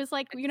no, he was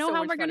like, It's you know so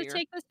how much we're going to funnier.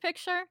 take this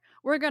picture?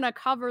 We're going to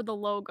cover the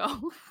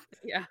logo.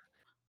 Yeah.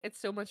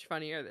 It's so much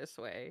funnier this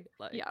way.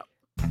 Like, Yeah.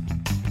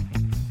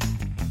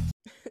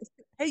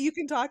 Hey, you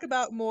can talk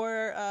about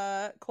more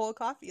Cole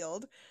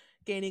Caulfield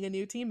gaining a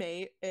new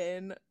teammate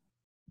in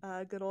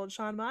good old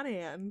Sean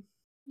Monahan.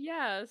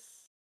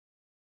 Yes.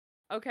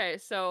 Okay,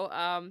 so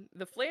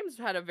the Flames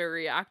had a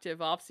very active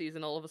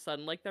offseason all of a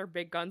sudden. Like, their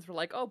big guns were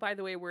like, oh, by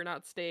the way, we're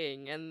not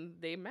staying. And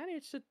they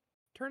managed to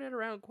turn it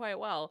around quite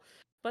well.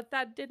 But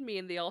that did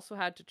mean they also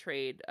had to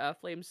trade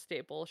Flames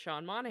staple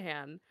Sean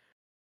Monahan.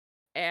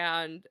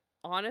 And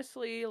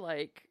honestly,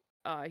 like,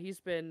 he's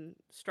been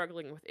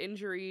struggling with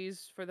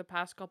injuries for the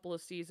past couple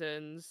of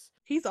seasons.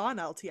 He's on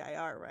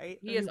LTIR, right?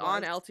 He is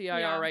on was.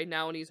 LTIR right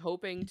now, and he's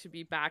hoping to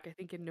be back, I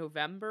think, in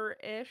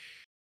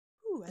November-ish.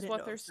 Ooh, Is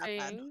what they're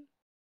saying.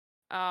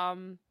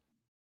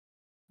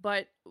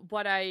 But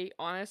what I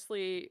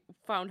honestly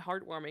found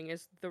heartwarming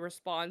is the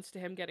response to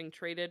him getting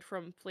traded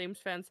from Flames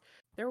fans.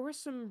 There were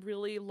some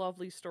really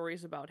lovely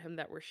stories about him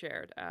that were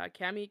shared.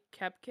 Cami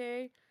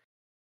Kepke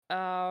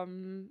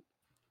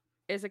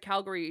is a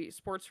Calgary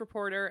sports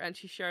reporter, and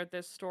she shared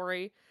this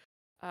story.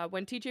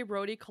 When TJ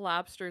Brodie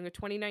collapsed during a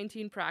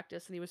 2019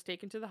 practice and he was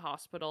taken to the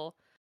hospital,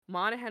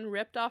 Monahan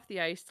ripped off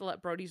the ice to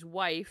let Brodie's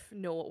wife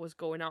know what was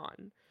going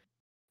on.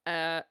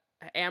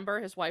 Amber,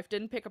 his wife,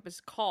 didn't pick up his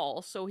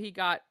call, so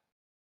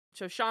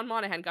Sean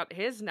Monahan got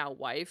his now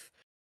wife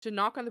to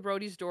knock on the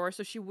Brodie's door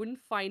so she wouldn't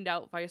find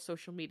out via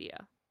social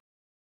media.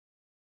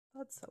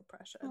 That's so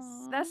precious.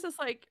 Aww. That's just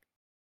like,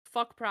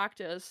 fuck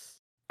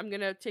practice. I'm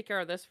gonna take care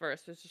of this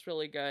first. It's just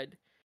really good.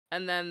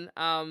 And then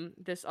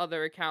this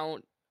other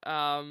account,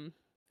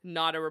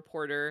 not a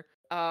reporter,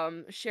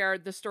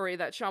 shared the story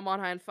that Sean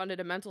Monahan funded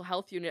a mental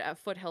health unit at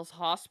Foothills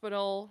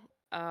Hospital,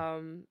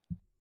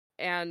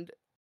 and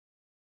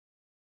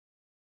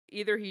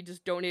either he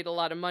just donated a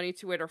lot of money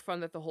to it or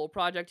funded the whole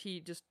project.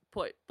 He just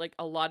put like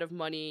a lot of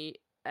money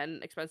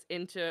and expense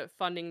into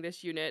funding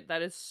this unit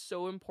that is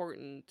so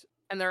important.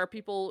 And there are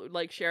people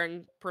like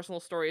sharing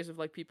personal stories of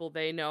like people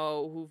they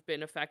know who've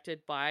been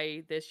affected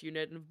by this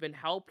unit and have been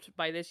helped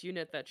by this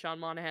unit that Sean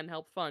Monahan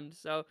helped fund.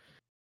 So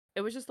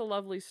it was just a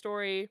lovely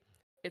story.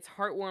 It's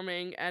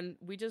heartwarming, and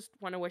we just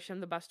want to wish him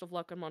the best of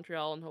luck in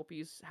Montreal and hope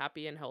he's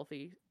happy and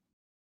healthy.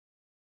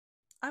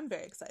 I'm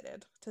very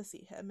excited to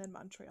see him in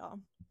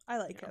Montreal. I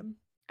like him.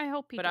 I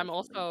hope he But does I'm really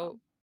also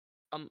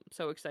well.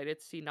 So excited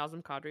to see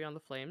Nazem Kadri on the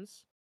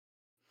Flames.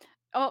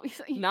 Oh,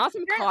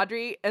 Nazem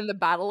Kadri in the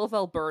Battle of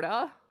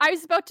Alberta. I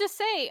was about to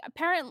say,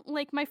 apparently,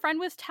 like, my friend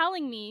was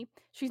telling me,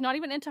 she's not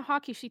even into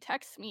hockey. She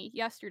texted me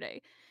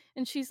yesterday,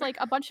 and she's like,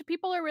 a bunch of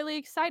people are really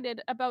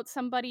excited about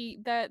somebody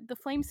that the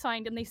Flames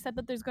signed, and they said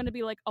that there's going to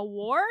be like a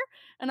war.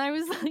 And I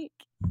was like,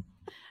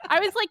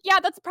 yeah,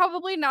 that's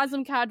probably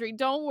Nazem Kadri.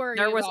 Don't worry.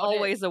 There was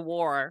always a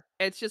war.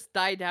 It's just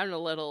died down a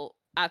little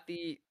at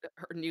the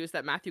news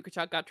that Matthew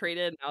Tkachuk got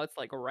traded. Now it's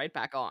like right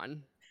back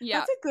on. Yeah,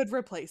 that's a good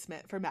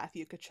replacement for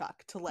Matthew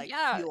Tkachuk to like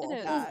fuel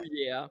that.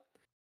 Yeah,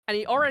 and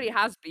he already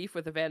has beef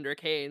with Evander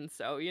Kane,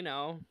 so you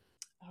know.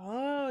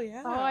 Oh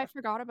yeah. Oh, I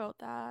forgot about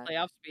that.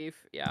 Playoffs beef,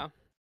 yeah.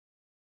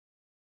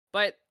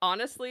 But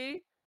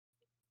honestly,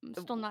 I'm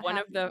still not one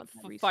of happy the about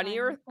that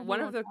funnier re-sign.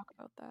 one of the talk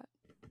about that.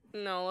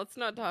 No, let's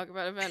not talk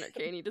about Evander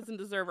Kane. He doesn't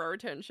deserve our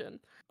attention.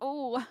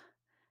 Oh,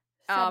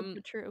 sad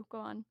but true. Go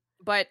on.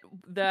 But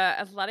the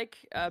Athletic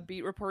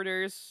beat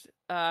reporters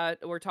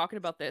were talking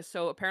about this.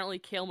 So apparently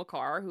Cale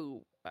Makar,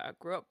 who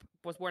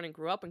was born and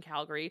grew up in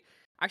Calgary,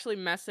 actually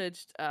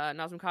messaged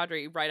Nazem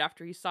Kadri right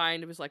after he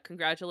signed. It was like,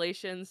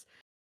 congratulations,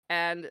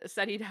 and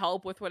said he'd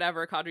help with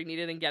whatever Kadri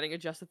needed in getting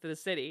adjusted to the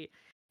city.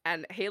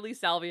 And Haley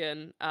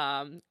Salvian,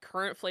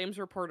 current Flames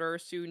reporter,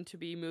 soon to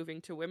be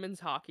moving to women's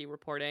hockey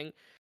reporting,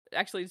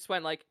 actually just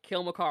went like,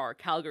 Cale Makar,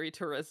 Calgary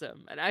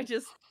Tourism. And I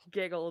just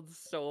giggled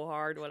so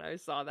hard when I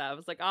saw that. I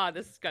was like,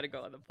 this has got to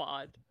go in the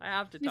pod. I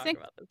have to talk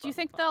about this. Do you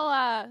think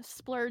they'll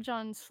splurge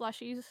on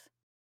slushies?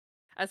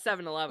 At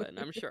 7-Eleven,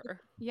 I'm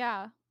sure.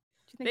 Yeah.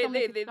 Do you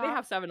think they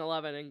have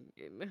 7-Eleven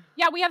and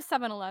yeah, we have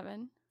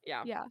 7-Eleven.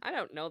 Yeah. I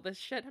don't know this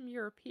shit. I'm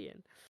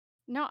European.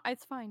 No,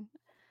 it's fine.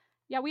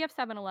 Yeah, we have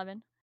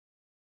 7-Eleven.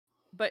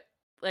 But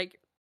like,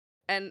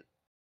 and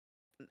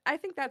I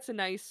think that's a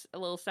nice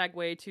little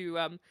segue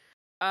to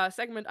a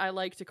segment I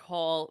like to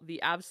call the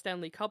Avs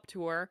Stanley Cup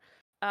Tour.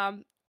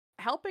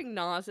 Helping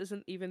Nas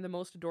isn't even the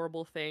most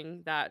adorable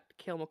thing that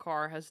Cale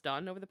Makar has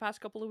done over the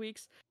past couple of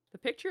weeks. The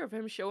picture of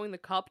him showing the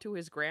cup to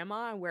his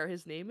grandma and where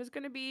his name is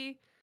going to be,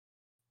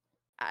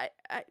 that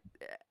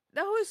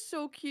was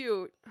so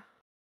cute.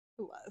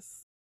 It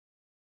was.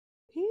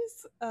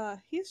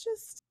 He's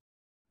just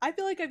I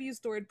feel like I've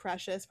used the word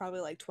precious probably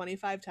like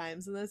 25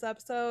 times in this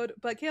episode,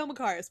 but Cale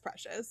Makar is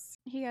precious.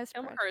 He is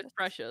Cale Makar precious. is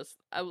precious.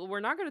 We're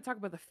not going to talk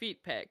about the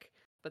feet pic,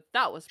 but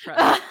that was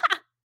precious.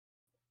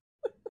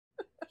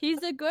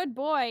 He's a good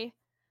boy.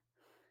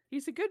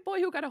 He's a good boy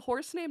who got a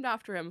horse named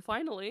after him,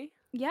 finally.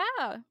 Yeah.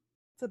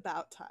 It's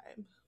about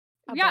time.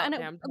 Yeah, About and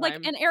damn like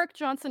time. an Eric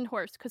Johnson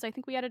horse, because I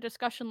think we had a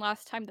discussion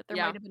last time that there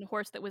Yeah. might have been a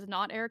horse that was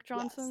not Eric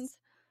Johnson's.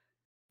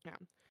 Yeah.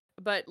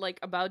 But like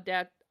about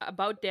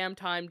damn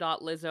time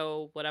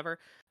Lizzo, whatever.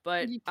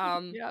 But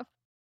Yeah.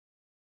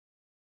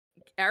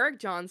 Eric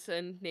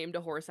Johnson named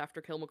a horse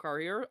after Cale Makar.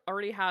 He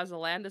already has a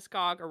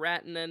Landeskog, a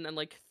Rantanen, and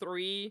like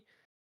 3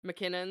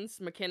 McKinnons,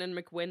 McKinnon,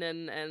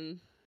 McWinnon, and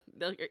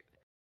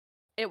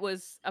it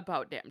was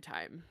about damn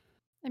time.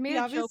 I made He a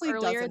joke obviously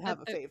earlier doesn't that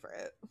have a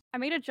favorite. I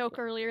made a joke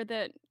earlier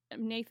that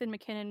Nathan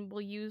McKinnon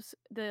will use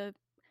the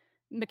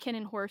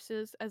McKinnon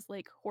horses as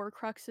like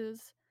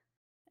Horcruxes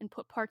and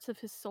put parts of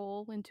his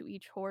soul into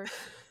each horse.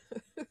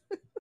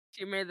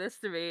 She made this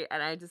to me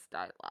and I just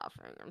died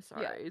laughing. I'm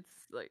sorry. Yeah. It's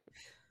like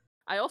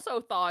I also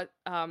thought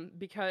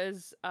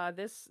because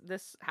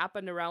this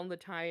happened around the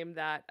time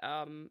that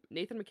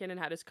Nathan McKinnon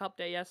had his cup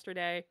day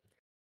yesterday,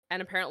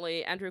 and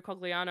apparently Andrew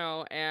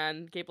Cogliano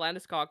and Gabe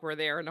Landeskog were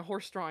there in a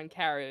horse-drawn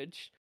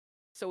carriage.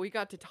 So we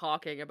got to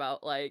talking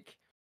about like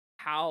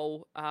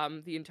how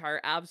the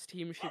entire Avs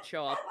team should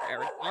show up for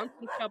Eric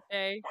Johnson's cup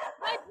day.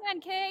 Hi,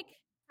 Pancake!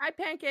 Hi,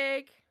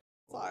 Pancake!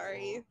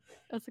 Sorry.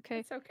 That's okay.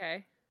 It's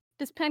okay.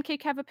 Does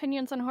Pancake have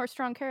opinions on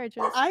horse-drawn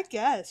carriages? I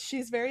guess.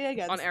 She's very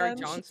against On Eric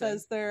them. Johnson. She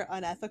says they're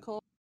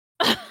unethical.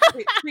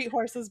 Treat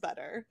horses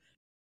better.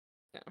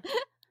 Yeah.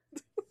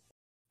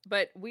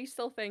 But we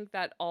still think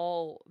that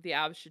all the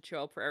Avs should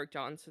show up for Eric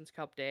Johnson's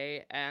cup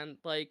day, and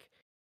like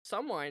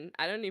someone,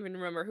 I don't even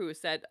remember who,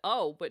 said,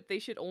 oh, but they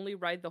should only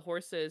ride the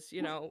horses,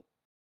 you know,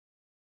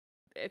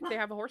 if they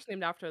have a horse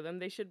named after them,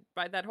 they should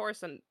ride that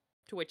horse. And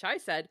to which I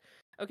said,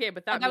 okay,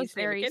 but that means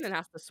Nate McKinnon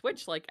has to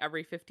switch like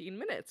every 15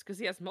 minutes because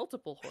he has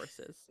multiple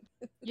horses.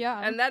 Yeah.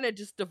 And then it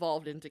just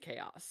devolved into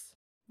chaos.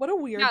 What a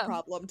weird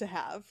problem to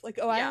have. Like,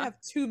 I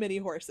have too many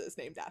horses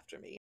named after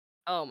me.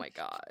 Oh my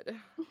god.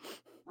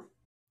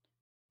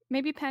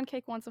 Maybe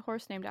Pancake wants a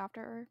horse named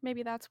after her.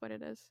 Maybe that's what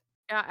it is.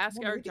 Yeah, ask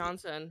Eric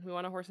Johnson. We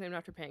want a horse named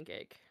after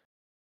Pancake.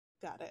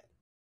 Got it.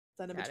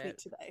 Send him a tweet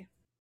today.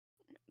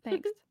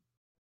 Thanks.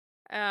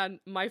 And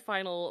my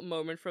final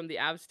moment from the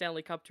Avs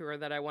Stanley Cup tour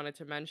that I wanted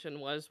to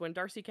mention was when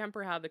Darcy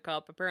Kemper had the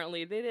cup.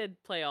 Apparently, they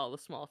did play all the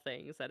small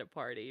things at a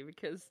party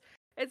because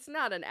it's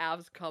not an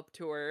Avs Cup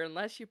tour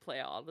unless you play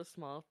all the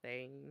small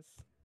things.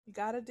 You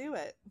gotta do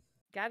it.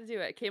 Gotta do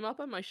it. It came up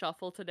on my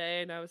shuffle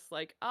today, and I was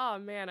like, oh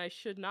man, I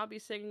should not be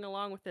singing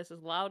along with this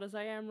as loud as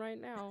I am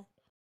right now.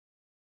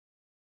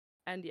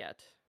 And yet.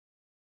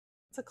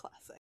 It's a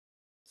classic.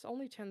 It's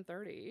only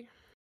 10:30.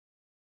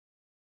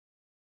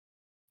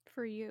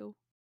 For you.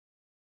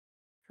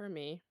 For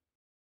me.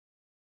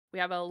 We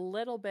have a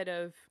little bit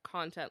of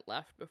content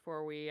left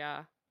before we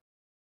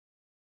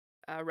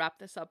wrap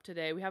this up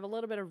today. We have a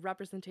little bit of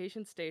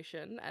Representation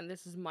Station, and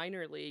this is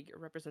Minor League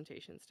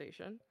Representation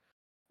Station.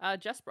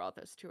 Jess brought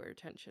this to our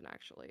attention,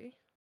 actually.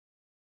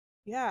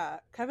 Yeah,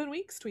 Kevin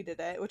Weeks tweeted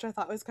it, which I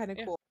thought was kind of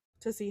cool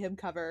to see him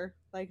cover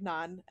like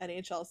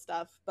non-NHL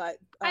stuff. But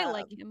I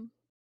like him.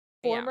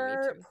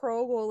 Former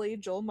pro goalie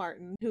Joel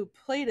Martin, who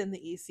played in the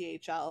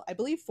ECHL, I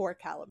believe for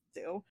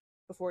Kalamazoo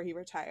before he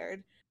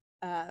retired,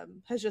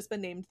 has just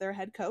been named their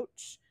head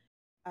coach,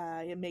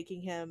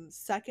 making him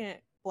second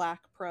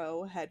Black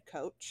pro head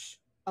coach,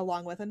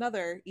 along with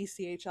another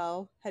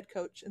ECHL head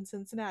coach in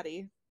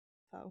Cincinnati.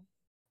 So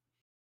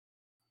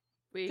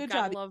we good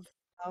gotta job. Love.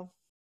 Oh.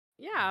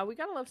 Yeah, we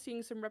gotta love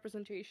seeing some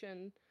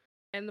representation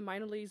in the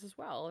minor leagues as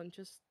well, and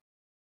just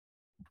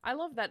I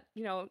love that,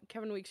 you know,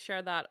 Kevin Weeks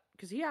shared that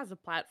because he has a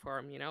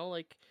platform, you know,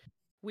 like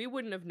we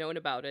wouldn't have known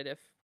about it if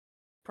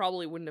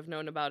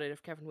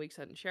Kevin Weeks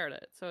hadn't shared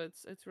it. So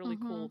it's really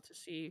cool to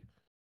see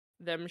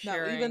them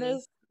sharing. No, even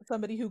as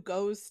somebody who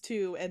goes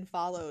to and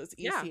follows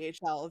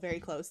ECHL very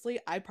closely,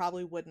 I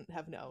probably wouldn't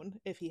have known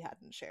if he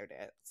hadn't shared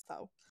it.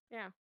 So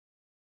yeah,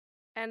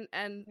 and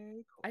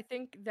cool. I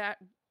think that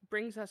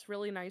brings us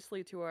really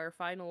nicely to our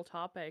final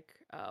topic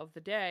of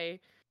the day.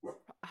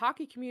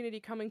 Hockey community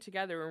coming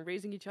together and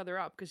raising each other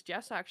up, because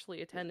Jess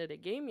actually attended a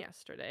game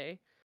yesterday.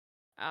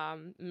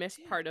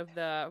 Missed part of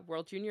the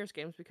World Juniors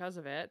games because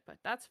of it, but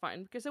that's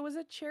fine because it was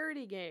a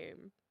charity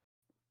game.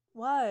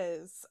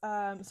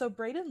 So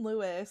Braden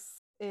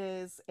Lewis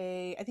is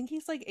I think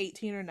he's like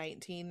 18 or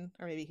 19,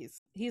 or maybe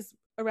he's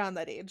around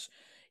that age.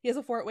 He is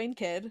a Fort Wayne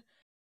kid.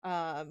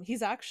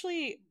 He's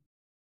actually,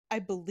 I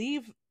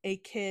believe, a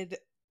kid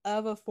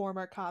of a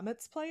former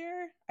Comets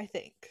player, I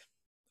think,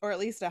 or at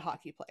least a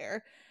hockey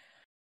player.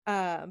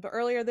 But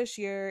earlier this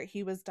year,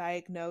 he was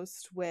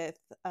diagnosed with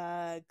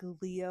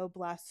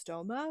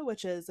glioblastoma,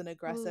 which is an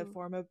aggressive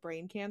form of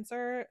brain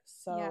cancer.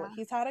 So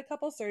he's had a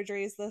couple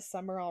surgeries this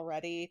summer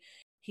already.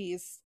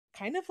 He's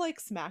kind of like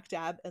smack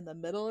dab in the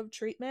middle of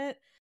treatment.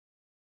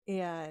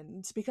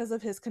 And because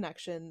of his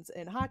connections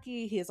in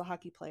hockey, he is a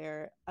hockey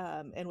player.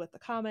 And with the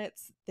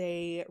Comets,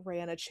 they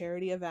ran a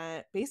charity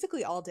event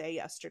basically all day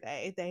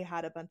yesterday. They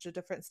had a bunch of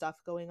different stuff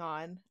going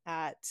on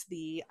at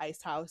the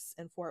Ice House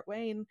in Fort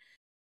Wayne.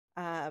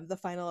 The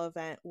final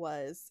event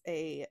was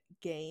a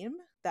game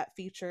that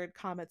featured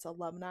Comets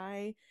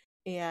alumni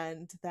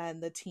and then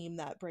the team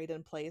that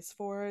Braden plays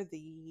for,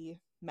 the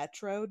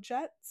Metro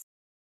Jets.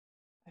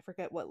 I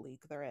forget what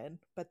league they're in,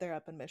 but they're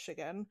up in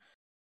Michigan.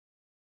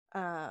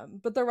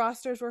 But the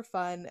rosters were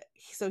fun.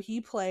 So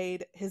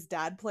his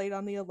dad played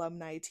on the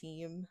alumni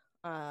team.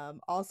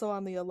 Also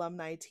on the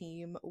alumni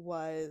team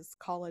was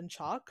Colin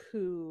Chalk,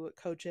 who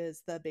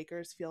coaches the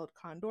Bakersfield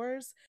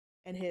Condors,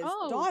 and his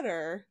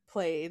daughter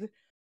played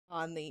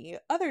on the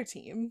other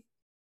team.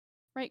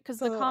 Right, because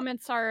the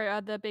Comets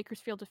are the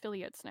Bakersfield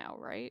affiliates now,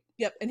 right?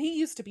 Yep, and he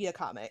used to be a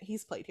Comet.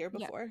 He's played here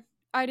before. Yeah.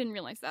 I didn't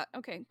realize that.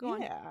 Okay, go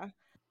on. Yeah.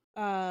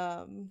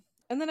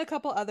 And then a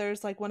couple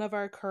others, like one of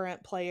our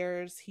current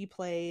players, he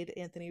played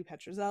Anthony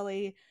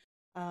Petruzzelli.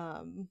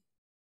 And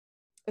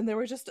there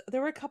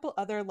were a couple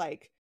other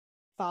like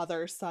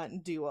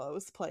father-son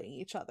duos playing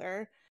each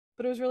other.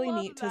 But it was really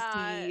neat to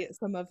see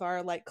some of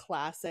our like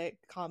classic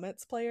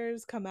Comets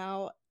players come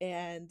out,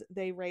 and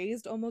they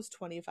raised almost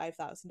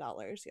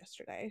 $25,000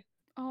 yesterday.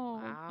 Oh,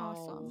 wow.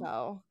 Awesome.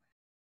 So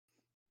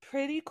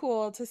pretty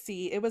cool to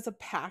see. It was a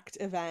packed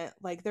event.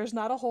 Like there's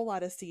not a whole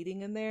lot of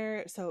seating in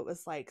there, so it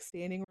was like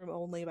standing room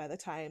only by the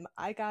time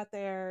I got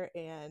there,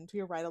 and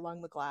we were right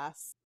along the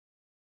glass,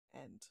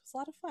 and it was a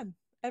lot of fun.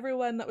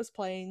 Everyone that was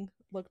playing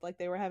looked like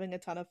they were having a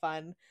ton of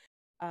fun.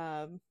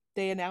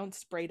 They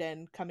announced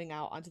Braden coming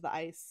out onto the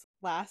ice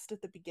last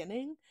at the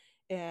beginning,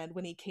 and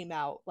when he came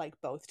out, like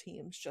both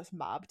teams just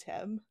mobbed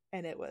him,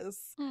 and it was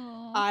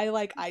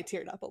I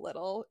teared up a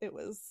little. It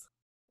was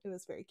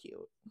very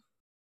cute.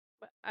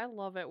 I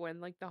love it when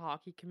like the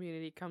hockey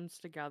community comes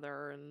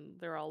together and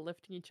they're all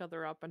lifting each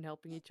other up and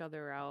helping each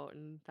other out,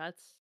 and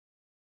that's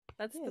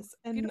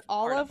and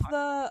all of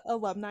the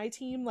alumni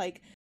team,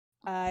 like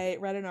I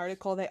read an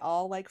article, they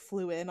all like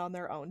flew in on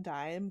their own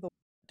dime. The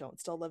don't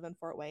still live in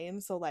Fort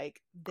Wayne, so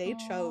like they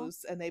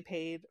chose and they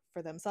paid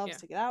for themselves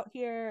to get out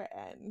here,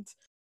 and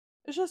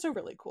it's just a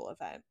really cool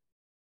event.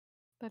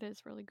 That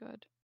is really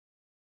good.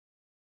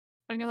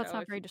 I know that's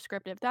not very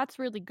descriptive. That's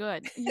really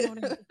good. You know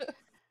what I mean?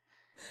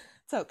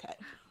 It's okay.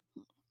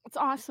 It's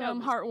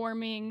awesome,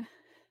 heartwarming.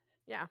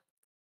 Yeah.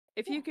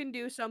 If you can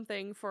do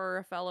something for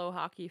a fellow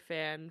hockey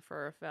fan,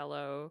 for a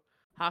fellow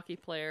hockey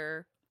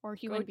player, or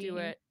human being, do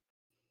it.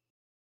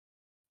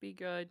 Be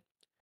good.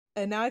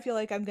 And now I feel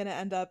like I'm gonna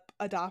end up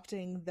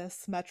adopting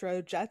this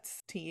Metro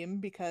Jets team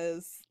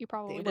because you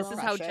probably this is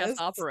how Jets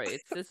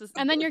operates.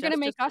 And then you're gonna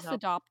make us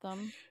adopt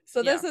them.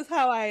 So this is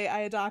how I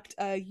adopt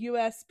a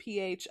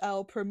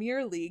USPHL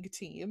Premier League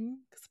team,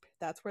 because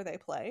that's where they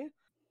play.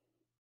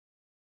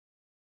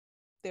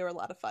 They were a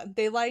lot of fun.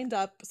 They lined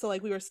up, so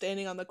like we were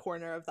standing on the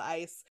corner of the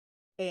ice,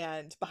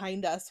 and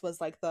behind us was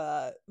like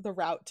the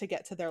route to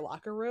get to their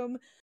locker room.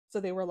 So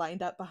they were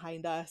lined up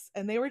behind us,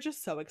 and they were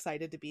just so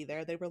excited to be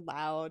there. They were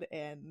loud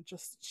and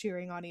just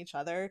cheering on each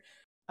other.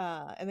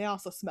 And they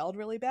also smelled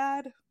really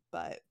bad,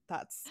 but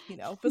that's,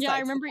 yeah, I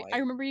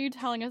remember you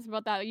telling us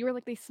about that. You were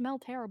like, they smell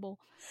terrible.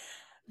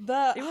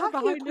 The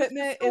hockey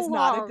equipment is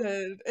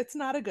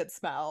not a good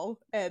smell,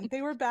 and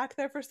they were back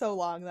there for so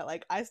long that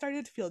like I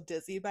started to feel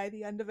dizzy by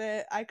the end of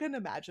it. I couldn't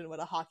imagine what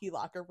a hockey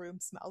locker room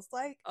smells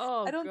like.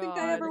 Oh, I don't think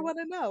I ever want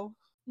to know.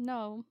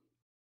 No.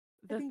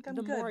 I think I'm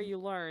the good. more you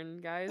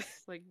learn, guys,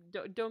 like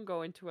don't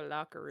go into a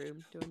locker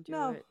room. Don't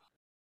do it.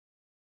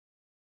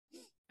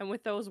 And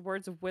with those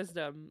words of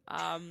wisdom,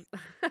 I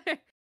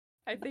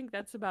think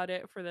that's about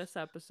it for this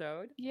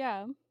episode.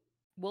 Yeah.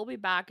 We'll be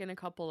back in a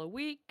couple of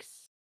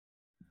weeks.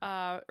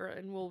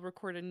 And we'll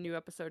record a new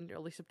episode in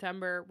early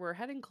September. We're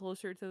heading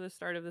closer to the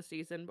start of the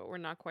season, but we're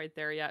not quite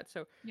there yet.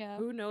 So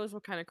who knows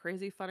what kind of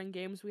crazy fun and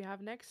games we have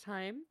next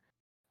time.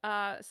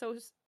 So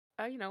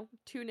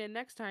tune in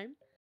next time.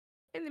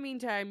 In the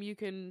meantime, you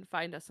can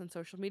find us on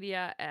social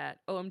media at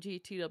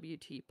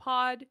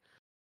OMGTWTpod,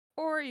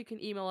 or you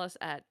can email us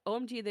at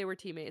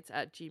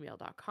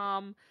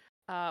omgtheywereteammates@gmail.com.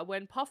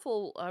 When Puff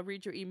will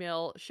read your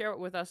email, share it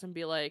with us and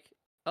be like,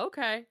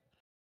 okay.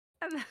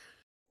 And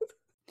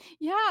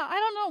yeah, I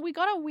don't know. We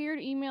got a weird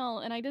email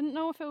and I didn't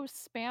know if it was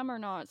spam or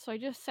not. So I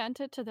just sent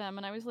it to them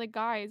and I was like,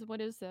 guys,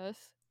 what is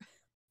this?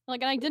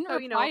 Like, and I didn't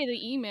reply to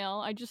the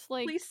email. I just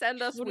like, please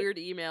send us weird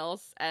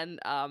emails and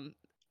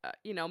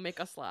make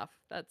us laugh.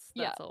 That's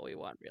all we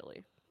want,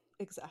 really.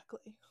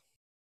 Exactly.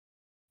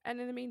 And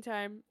in the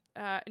meantime,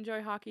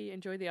 enjoy hockey,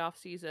 enjoy the off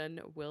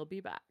season. We'll be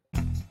back.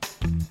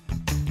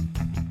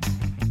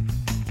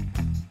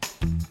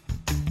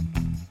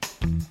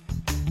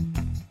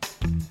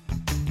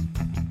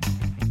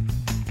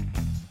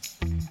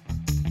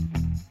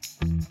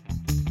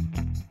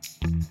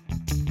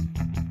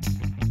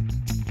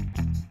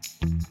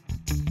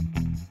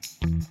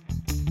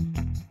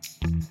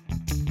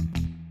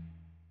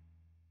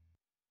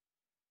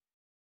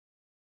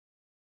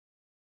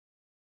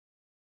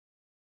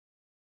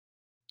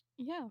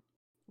 Yeah.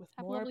 With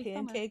more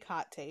pancake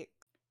hot take.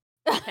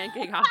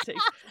 Pancake hot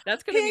takes.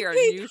 That's gonna be our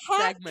new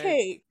hot segment.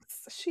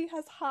 cakes. She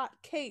has hot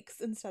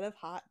cakes instead of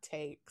hot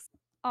takes.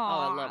 Oh,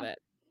 I love it.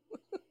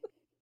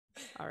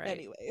 All right.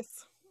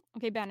 Anyways.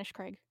 Okay, banish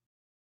Craig.